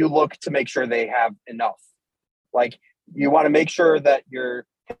them. You look to make sure they have enough. Like, you want to make sure that you're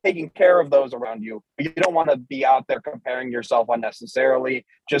taking care of those around you, but you don't want to be out there comparing yourself unnecessarily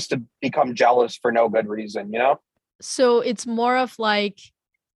just to become jealous for no good reason. So it's more of like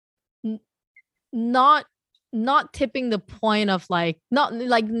n- not not tipping the point of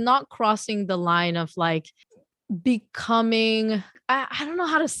not crossing the line of like becoming, I don't know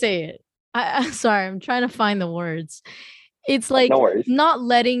how to say it. I'm sorry, I'm trying to find the words. It's No like worries. not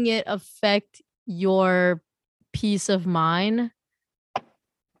letting it affect your peace of mind.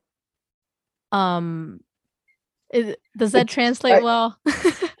 Um does that It's translate well?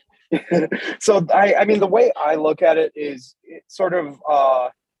 so I mean, the way I look at it is it's sort of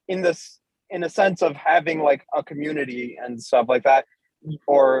in this in a sense of having like a community and stuff like that,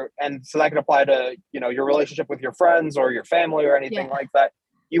 and so that can apply to, your relationship with your friends or your family or anything Yeah. like that.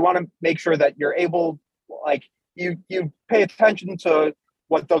 You want to make sure that you're able, like, you pay attention to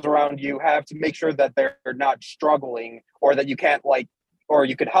what those around you have, to make sure that they're not struggling, or that you can't, like, or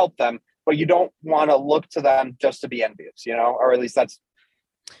you could help them, but you don't want to look to them just to be envious, or at least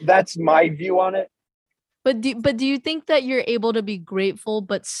that's my view on it. But do you think that you're able to be grateful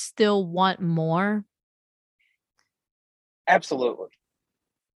but still want more? Absolutely.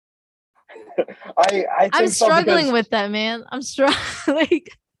 I I'm think so, struggling because, with that, man. I'm struggling.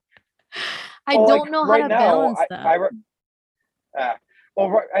 Like, I well, like, don't know how right to now, balance that. uh,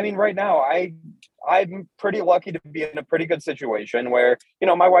 I mean, right now, I'm pretty lucky to be in a pretty good situation where,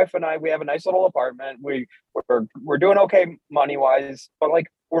 my wife and I, we have a nice little apartment. We're doing okay money wise, but like,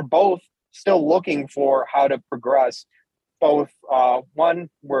 we're both still looking for how to progress. Both, one,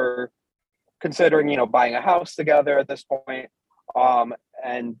 we're considering, buying a house together at this point.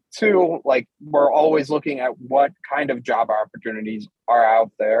 And two, like, we're always looking at what kind of job opportunities are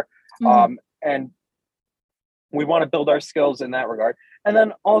out there. Mhm. And we want to build our skills in that regard. And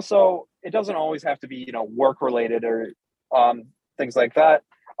then also, it doesn't always have to be, work related, or um, things like that.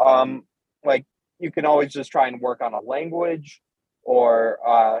 Um, like, you can always just try and work on a language, or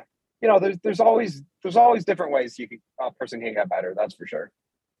there's always different ways a person can get better. That's for sure.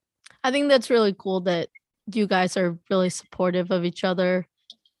 I think that's really cool that you guys are really supportive of each other.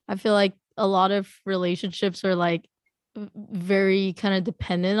 I feel like a lot of relationships are like very kind of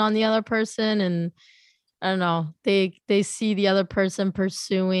dependent on the other person, and I don't know, they see the other person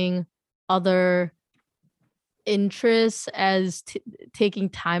pursuing other interests as taking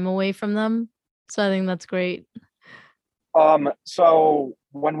time away from them. So I think that's great. So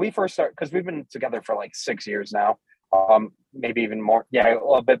when we first started, because we've been together for like 6 years now, maybe even more, yeah,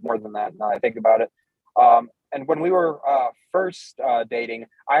 a bit more than that now I think about it. And when we were first dating,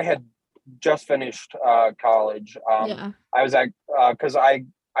 I had just finished college. Yeah. I was at because I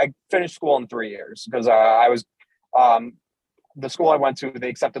finished school in 3 years because I was um, the school I went to. They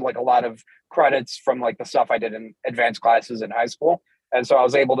accepted like a lot of credits from like the stuff I did in advanced classes in high school, and so I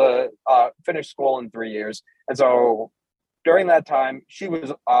was able to finish school in 3 years. And so during that time, she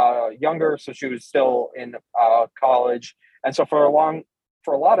was younger, so she was still in college, and so for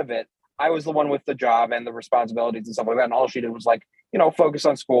a lot of it, I was the one with the job and the responsibilities and stuff like that, and all she did was like focus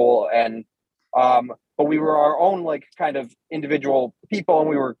on school and but we were our own like kind of individual people, and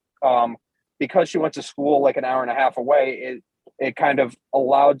we were because she went to school like an hour and a half away. It kind of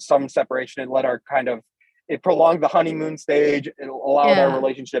allowed some separation. It let our kind of it prolonged the honeymoon stage. It allowed our Yeah.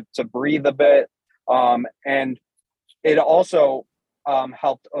 relationship to breathe a bit, and it also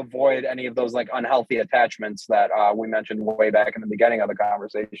helped avoid any of those like unhealthy attachments that we mentioned way back in the beginning of the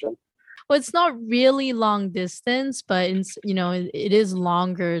conversation. Well, it's not really long distance, but it is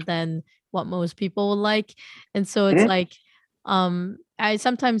longer than what most people would like. And so it's Mhm. like I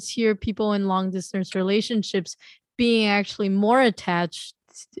sometimes hear people in long distance relationships being actually more attached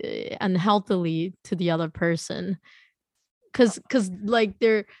unhealthily to the other person because like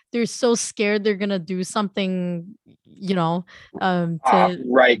they're so scared they're gonna do something, to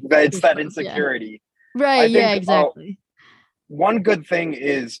Right. It's that yeah. insecurity. Right, I yeah, think exactly. one good thing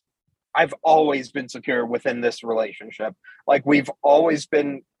is I've always been secure within this relationship. Like we've always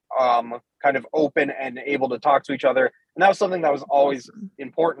been kind of open and able to talk to each other. And that was something that was always Awesome.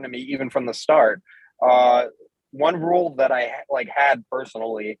 important to me, even from the start. Uh, One rule that I like had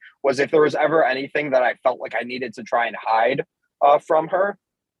personally was if there was ever anything that I felt like I needed to try and hide from her,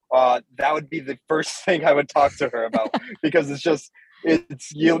 that would be the first thing I would talk to her about because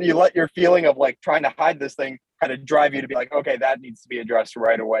it's you let your feeling of like trying to hide this thing kind of drive you to be like, okay, that needs to be addressed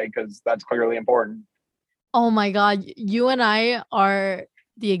right away because that's clearly important. Oh my God, you and I are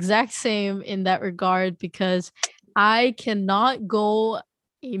the exact same in that regard because I cannot go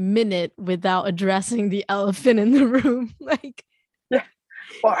a minute without addressing the elephant in the room. Like, Yeah.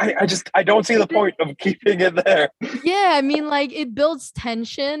 Well, I don't see the it, point of keeping it there. yeah, I mean, like, it builds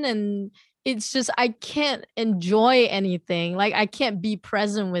tension and it's just, I can't enjoy anything. Like, I can't be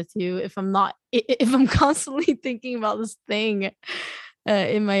present with you if I'm not, if I'm constantly thinking about this thing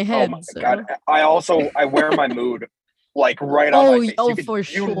in my Oh my head. god. So, I wear my mood like right on my oh, face. oh, for You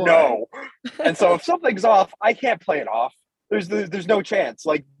sure. know. And so if something's off, I can't play it off. There's no chance.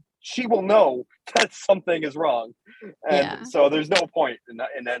 Like she will know that something is wrong. And Yeah. so there's no point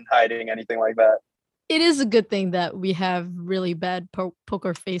in then hiding anything like that. It is a good thing that we have really bad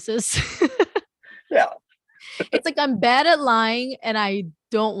poker faces. Yeah. It's like I'm bad at lying and I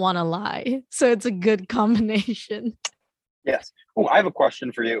don't want to lie. So it's a good combination. Yes. Oh, I have a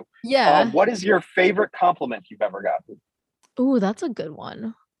question for you. Yeah. What is your favorite compliment you've ever gotten? Ooh, that's a good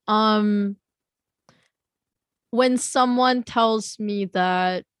one. Um when someone tells me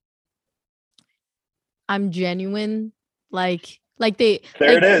that I'm genuine, like they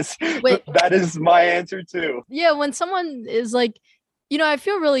There like it is. wait, That is my answer too. yeah, when someone is like, I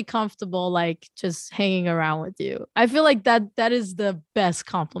feel really comfortable like just hanging around with you. I feel like that is the best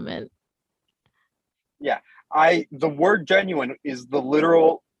compliment. Yeah. The word genuine is the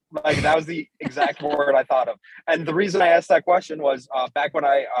literal like that was the exact word I thought of. And the reason I asked that question was back when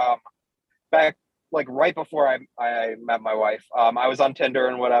I back like right before I met my wife. I was on Tinder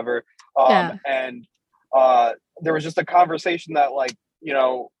and whatever. Yeah. And there was just a conversation that like,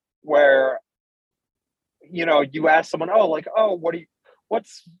 where you ask someone, oh, like, oh,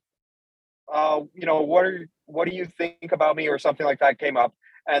 what's what do you think about me or something like that came up.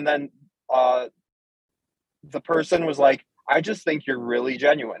 And then uh the person was like, I just think you're really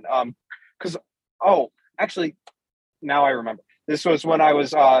genuine. Because oh, actually, now I remember. This was when I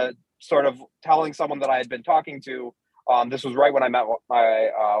was sort of telling someone that I had been talking to. This was right when I met my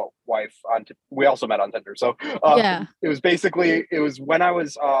wife. We also met on Tinder, so Yeah. it was when I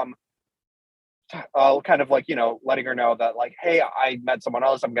was kind of like letting her know that like, hey, I met someone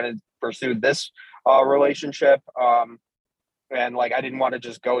else. I'm going to pursue this relationship. And like I didn't want to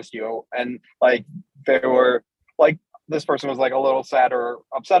just ghost you. And like they were like this person was like a little sad or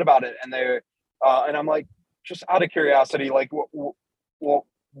upset about it, and they and I'm like just out of curiosity, like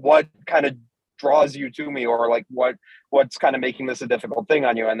what kind of draws you to me, or like what's kind of making this a difficult thing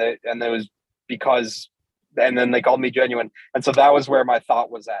on you? And it was because. And then they called me genuine, and so that was where my thought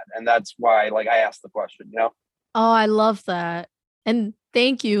was at, and that's why like I asked the question. Oh, I love that. And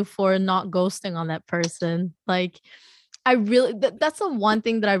thank you for not ghosting on that person. Like I really that's the one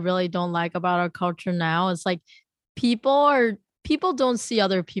thing that I really don't like about our culture now. It's like people don't see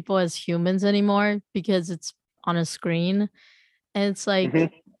other people as humans anymore because it's on a screen. And it's like Mhm.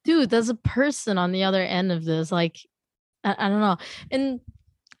 dude, there's a person on the other end of this. Like, I don't know. And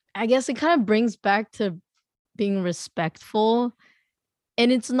I guess it kind of brings back to being respectful.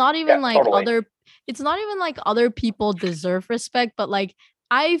 And Yeah, totally. it's not even like other people deserve respect, but like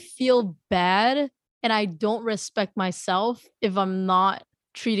I feel bad and I don't respect myself if I'm not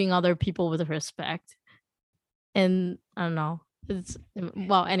treating other people with respect. And I don't know. It's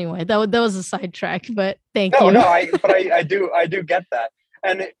well, anyway, that was a sidetrack, but thank No, you. no, I do get that.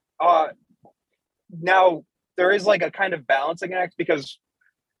 And uh now there is like a kind of balancing act because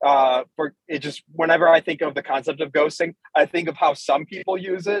for it just whenever I think of the concept of ghosting, I think of how some people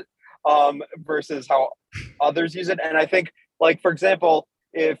use it versus how others use it. And I think, like, for example,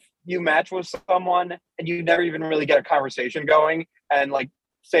 if you match with someone and you never even really get a conversation going, and like,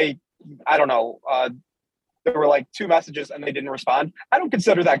 say, I don't know, there were like two messages and they didn't respond, I don't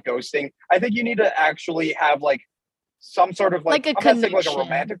consider that ghosting. I think you need to actually have like some sort of like, Like a I'm not saying like a connection.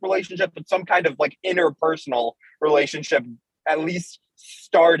 romantic relationship, but some kind of like interpersonal relationship, at least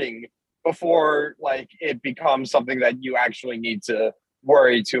starting before like it becomes something that you actually need to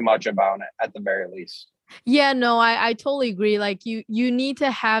worry too much about it at the very least. Yeah, no, I totally agree. Like you need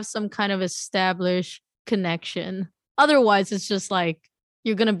to have some kind of established connection. Otherwise, it's just like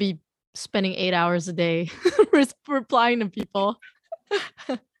you're gonna be spending 8 hours a day replying to people.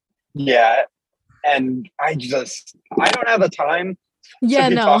 Yeah. And I don't have the time to Yeah,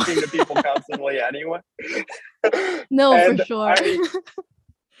 be no. talking to people constantly anyway. No, for And sure.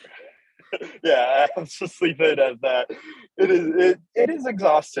 yeah, I'll just leave it as that. It is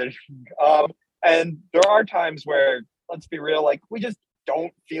exhausting. Um, and there are times where, let's be real, like we just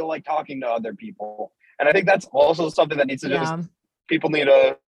don't feel like talking to other people. And I think that's also something that needs to just Yeah. people need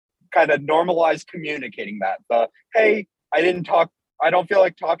to kind of normalize communicating that. The hey, I didn't talk, I don't feel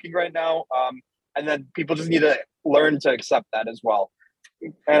like talking right now. And then people just need to learn to accept that as well.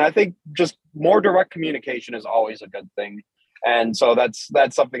 And I think just more direct communication is always a good thing. And so that's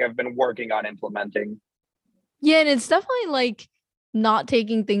something I've been working on implementing. Yeah, and it's definitely like not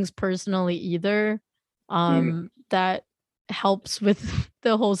taking things personally either. Mm, That helps with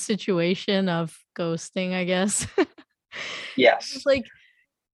the whole situation of ghosting, I guess. It's yes. like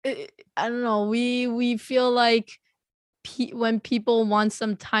I don't know, we feel like when people want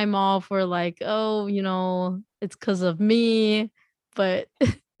some time off, we're like, oh, it's because of me, but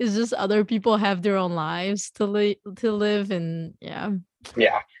it's just other people have their own lives to live, and yeah.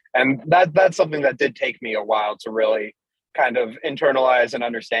 Yeah. And that's something that did take me a while to really kind of internalize and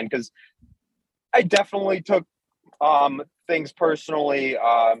understand because I definitely took things personally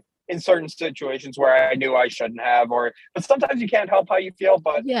in certain situations where I knew I shouldn't have, or but sometimes you can't help how you feel,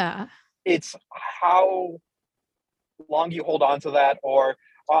 but Yeah. it's how long you hold on to that. Or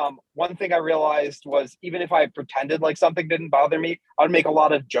one thing I realized was even if I pretended like something didn't bother me, I'd make a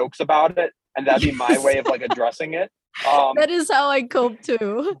lot of jokes about it, and that'd be my Yes. way of like addressing it. Um, That is how I cope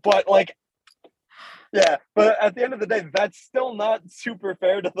too. but like yeah, but at the end of the day, that's still not super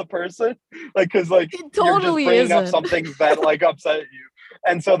fair to the person. Like, because like It you're just totally bringing up isn't. something that like upset you,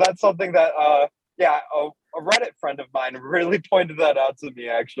 and so that's something that yeah, a Reddit friend of mine really pointed that out to me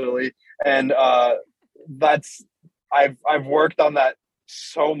actually, and that's I've worked on that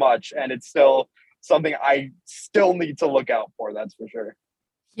so much, and it's still something I still need to look out for. That's for sure.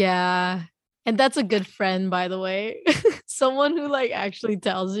 Yeah. And that's a good friend, by the way. Someone who like actually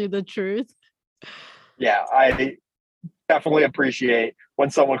tells you the truth. Yeah, I definitely appreciate when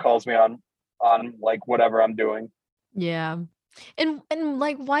someone calls me on like whatever I'm doing. Yeah. And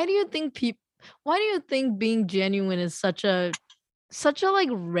like why do you think being genuine is such a like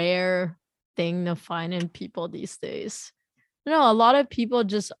rare thing to find in people these days? A lot of people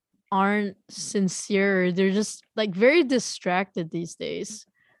just aren't sincere. They're just like very distracted these days.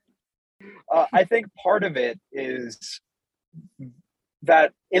 I think part of it is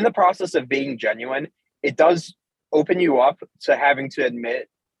that in the process of being genuine, it does open you up to having to admit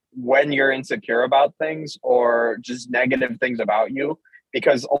when you're insecure about things or just negative things about you.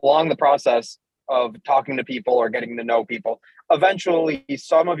 Because along the process of talking to people or getting to know people, eventually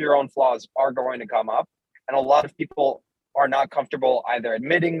some of your own flaws are going to come up. And a lot of people are not comfortable either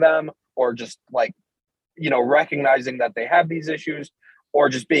admitting them or just like, recognizing that they have these issues or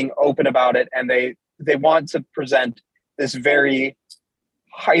just being open about it. And they want to present this very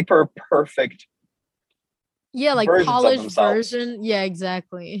hyper perfect Yeah, like versions of polished themselves. version. Yeah,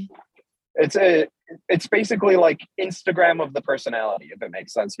 exactly. It's a it's basically like Instagram of the personality, if it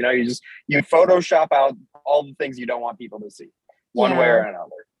makes sense. You Photoshop out all the things you don't want people to see, one way or Yeah.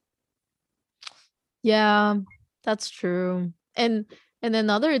 another. Yeah, that's true. And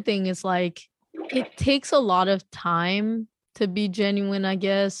another thing is like it takes a lot of time to be genuine, I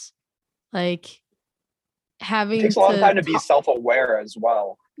guess. Like It takes having a lot of to time to be talk, self-aware as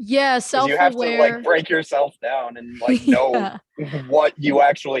well, yeah, because you have to like self-aware. break yourself down and like know Yeah. what you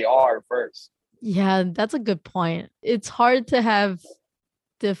actually are first. Yeah, that's a good point. It's hard to have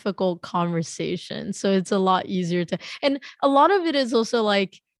difficult conversations, so it's a lot easier to, and a lot of it is also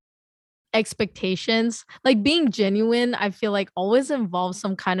like expectations. Like being genuine, I feel like always involves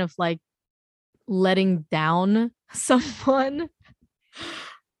some kind of like letting down someone.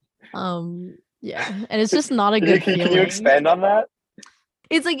 Yeah, and it's just not a good Can you feeling. expand on that?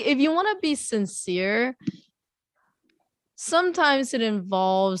 It's like if you want to be sincere, sometimes it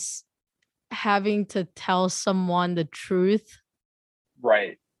involves having to tell someone the truth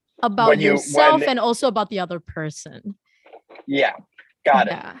Right. about When yourself and also about the other person. yeah, got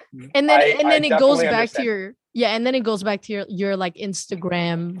it. Yeah. And then I it goes definitely back to understand. your, yeah, and then it goes back to your like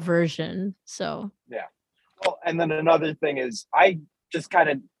Instagram version. So Yeah. Well, and then another thing is I just kind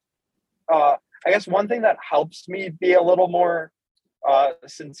of I guess one thing that helps me be a little more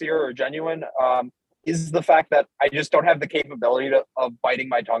sincere or genuine is the fact that I just don't have the capability of biting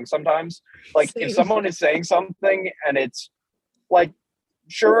my tongue sometimes. Like if same. someone is saying something and it's like,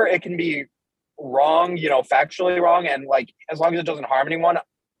 sure, it can be wrong, factually wrong. And like, as long as it doesn't harm anyone,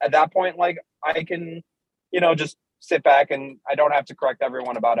 at that point, like I can, just sit back and I don't have to correct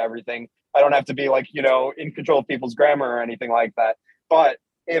everyone about everything. I don't have to be like, in control of people's grammar or anything like that. But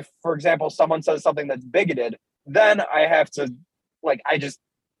if, for example, someone says something that's bigoted, then I have to, like,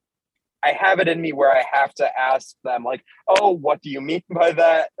 I have it in me where I have to ask them, like, oh, what do you mean by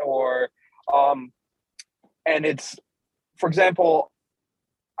that? Or, um, and it's, for example,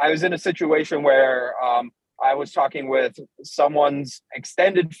 I was in a situation where I was talking with someone's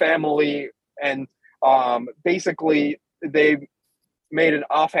extended family, and basically they made an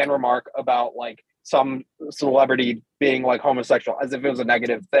offhand remark about like some celebrity being like homosexual, as if it was a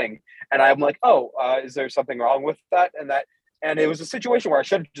negative thing. And I'm like, oh, is there something wrong with that? And it was a situation where I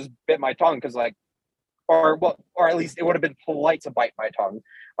should have just bit my tongue because like, or well, or at least it would have been polite to bite my tongue.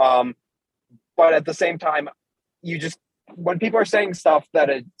 Um, but at the same time, you just when people are saying stuff that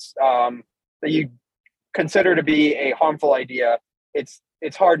it's that you consider to be a harmful idea, it's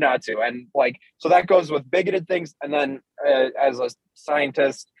hard not to. And like so that goes with bigoted things, and then as a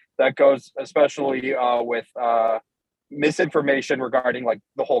scientist, that goes especially with misinformation regarding like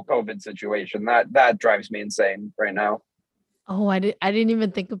the whole COVID situation. That drives me insane right now. Oh, I didn't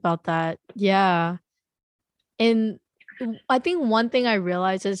even think about that. Yeah. And I think one thing I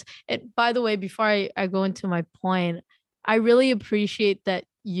realized is, and by the way, before I go into my point, I really appreciate that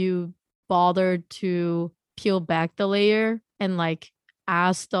you bothered to peel back the layer and like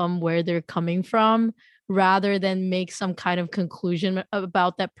ask them where they're coming from rather than make some kind of conclusion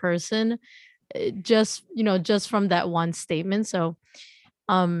about that person, just just from that one statement. So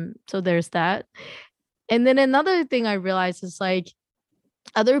there's that. And then another thing I realized is like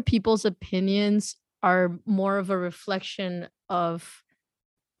other people's opinions are more of a reflection of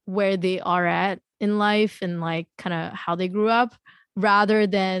where they are at in life and like kind of how they grew up rather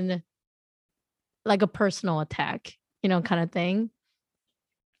than like a personal attack, kind of thing.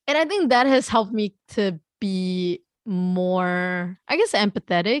 And I think that has helped me to be more, I guess,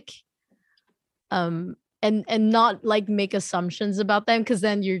 empathetic, and not like make assumptions about them because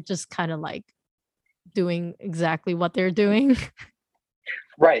then you're just kind of like doing exactly what they're doing.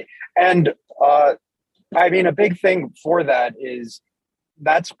 Right. And uh, I mean, a big thing for that is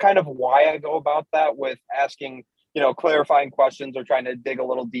that's kind of why I go about that with asking, clarifying questions or trying to dig a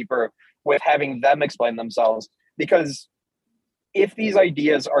little deeper with having them explain themselves. Because if these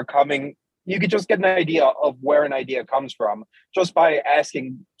ideas are coming, you could just get an idea of where an idea comes from just by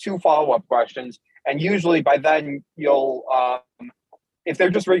asking two follow-up questions. And usually by then you'll, if they're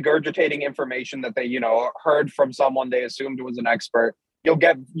just regurgitating information that they, heard from someone they assumed was an expert,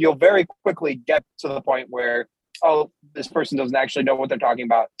 you'll very quickly get to the point where, oh, this person doesn't actually know what they're talking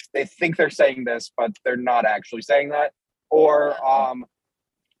about. They think they're saying this, but they're not actually saying that. Or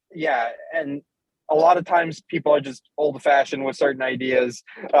yeah, and a lot of times people are just old fashioned with certain ideas,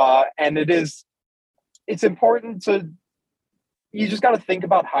 and it's important to you just got to think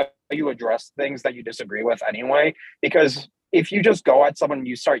about how you address things that you disagree with anyway, because if you just go at someone and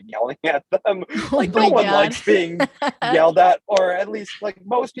you start yelling at them, Oh like no my one god. likes being yelled at, or at least like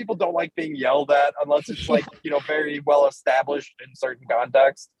most people don't like being yelled at unless it's Yeah. like, very well established in certain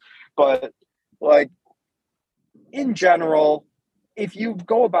contexts. But like in general, if you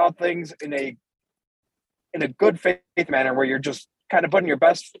go about things in a good faith manner where you're just kind of putting your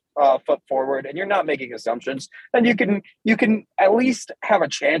best foot forward and you're not making assumptions, then you can at least have a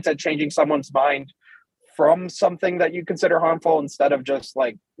chance at changing someone's mind from something that you consider harmful instead of just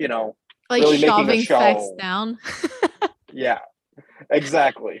like, Like really making a shoving facts show. down. Yeah,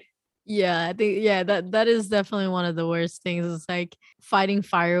 exactly. Yeah, I think that is definitely one of the worst things. It's like fighting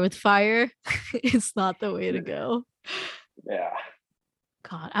fire with fire. It's not the way to go. Yeah.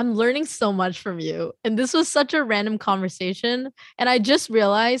 God, I'm learning so much from you. And this was such a random conversation. And I just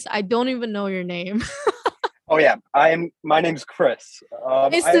realized I don't even know your name. Oh yeah, my name's Chris.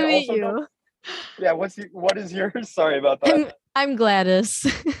 Nice I to meet also don't. you. Yeah, what is yours? Sorry about that. I'm Gladys.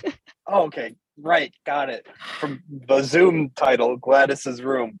 Oh, okay, right, got it. From the Zoom title, Gladys's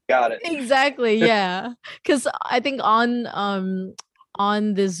Room. Got it. Exactly, yeah. Cause I think on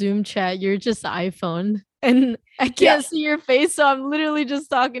the Zoom chat, you're just iPhone and I Yeah, can't see your face, so I'm literally just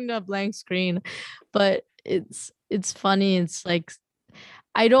talking to a blank screen. But it's funny. It's like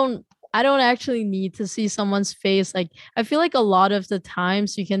I don't I don't actually need to see someone's face. Like I feel like a lot of the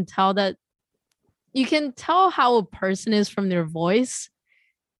times you can tell how a person is from their voice.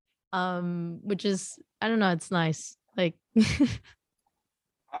 Which is I don't know, it's nice. Like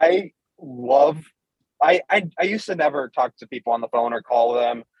I love. I used to never talk to people on the phone or call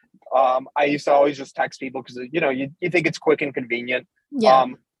them. I used to always just text people because you think it's quick and convenient. yeah.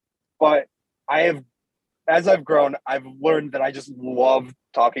 Um, but I have as I've grown, I've learned that I just love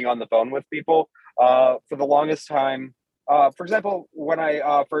talking on the phone with people. For the longest time, for example, when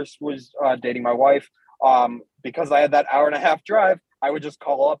I first was dating my wife, because I had that hour and a half drive, I would just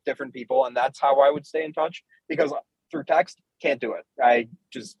call up different people, and that's how I would stay in touch. Because through text, can't do it. I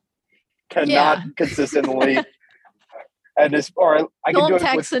just cannot Yeah. consistently, and this, or I can do Don't it with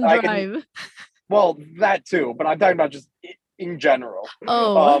text and I can. drive. Well, that too, but I'm talking about just in general.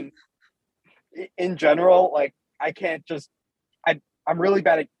 Oh, Um, in general, like I can't just I'm really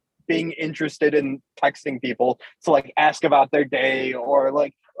bad at being interested in texting people to like ask about their day or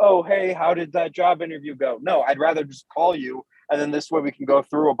like, oh hey, how did that job interview go? No, I'd rather just call you and then this way we can go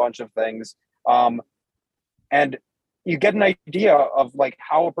through a bunch of things. And you get an idea of like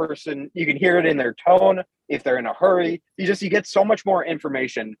how a person you can hear it in their tone, if they're in a hurry. You get so much more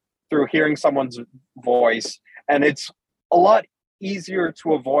information through hearing someone's voice. And it's a lot easier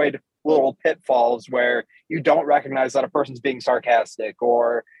to avoid little pitfalls where you don't recognize that a person's being sarcastic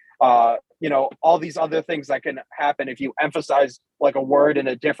or all these other things that can happen if you emphasize like a word in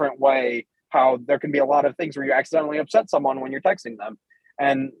a different way. How there can be a lot of things where you accidentally upset someone when you're texting them,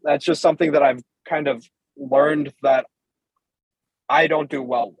 and that's just something that I've kind of learned that I don't do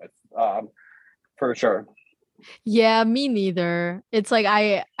well with, for sure. yeah, me neither. It's like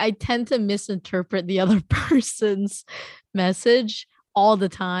I tend to misinterpret the other person's message all the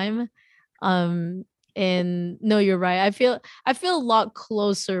time. Um and no, you're right. I feel a lot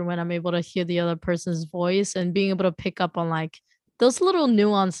closer when I'm able to hear the other person's voice and being able to pick up on like those little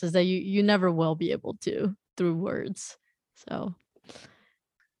nuances that you never will be able to through words. So,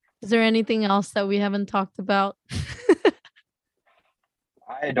 is there anything else that we haven't talked about?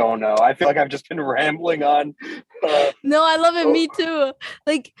 I don't know. I feel like I've just been rambling on. Uh, No, I love it. oh, Me too.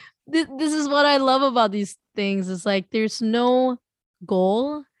 Like this is what I love about these things. It's like there's no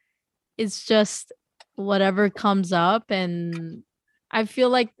goal. It's just whatever comes up, and I feel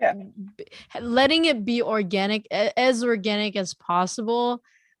like yeah, letting it be organic, as organic as possible,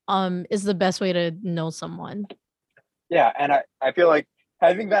 is the best way to know someone. yeah, and I feel like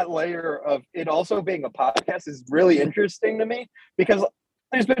having that layer of it also being a podcast is really interesting to me because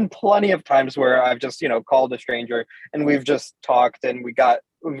there's been plenty of times where I've just called a stranger and we've just talked and we've got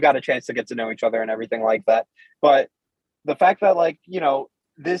a chance to get to know each other and everything like that. But the fact that like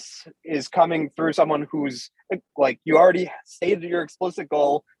this is coming through someone who's like you already stated your explicit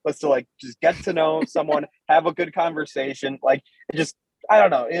goal was to like just get to know someone, have a good conversation, like it just I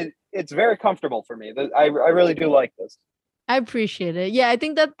don't know, it's very comfortable for me. I really do like this. I appreciate it. Yeah, I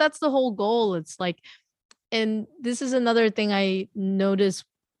think that that's the whole goal. It's like, and this is another thing I noticed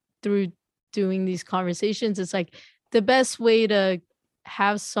through doing these conversations. It's like the best way to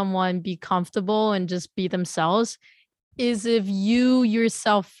have someone be comfortable and just be themselves is if you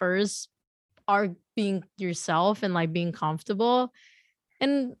yourself first are being yourself and like being comfortable.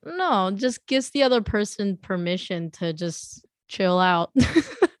 And no, just gives the other person permission to just chill out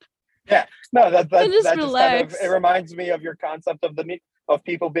Yeah, no, and just that just kind of it relax. reminds me of your concept of of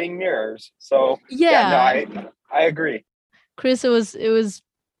people being mirrors. So yeah, no, Yeah. I agree. Chris, it was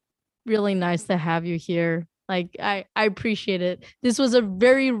really nice to have you here. Like I appreciate it. This was a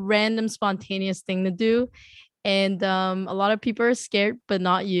very random spontaneous thing to do, and a lot of people are scared but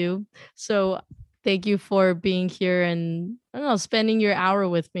not you. So thank you for being here and I don't know, spending your hour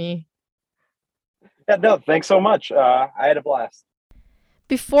with me. Yeah, no, thanks so much. I had a blast.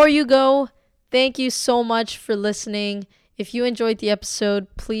 Before you go, Thank you so much for listening. If you enjoyed the episode,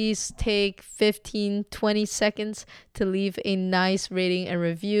 please take 15, 20 seconds to leave a nice rating and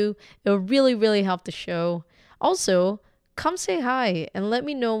review. It will really, really help the show. Also, come say hi and let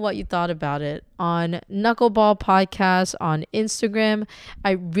me know what you thought about it on Knuckleball Podcast on Instagram.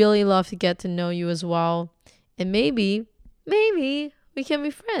 I really love to get to know you as well. And maybe we can be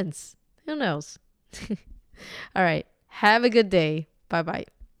friends. Who knows? All right. Have a good day. Bye bye.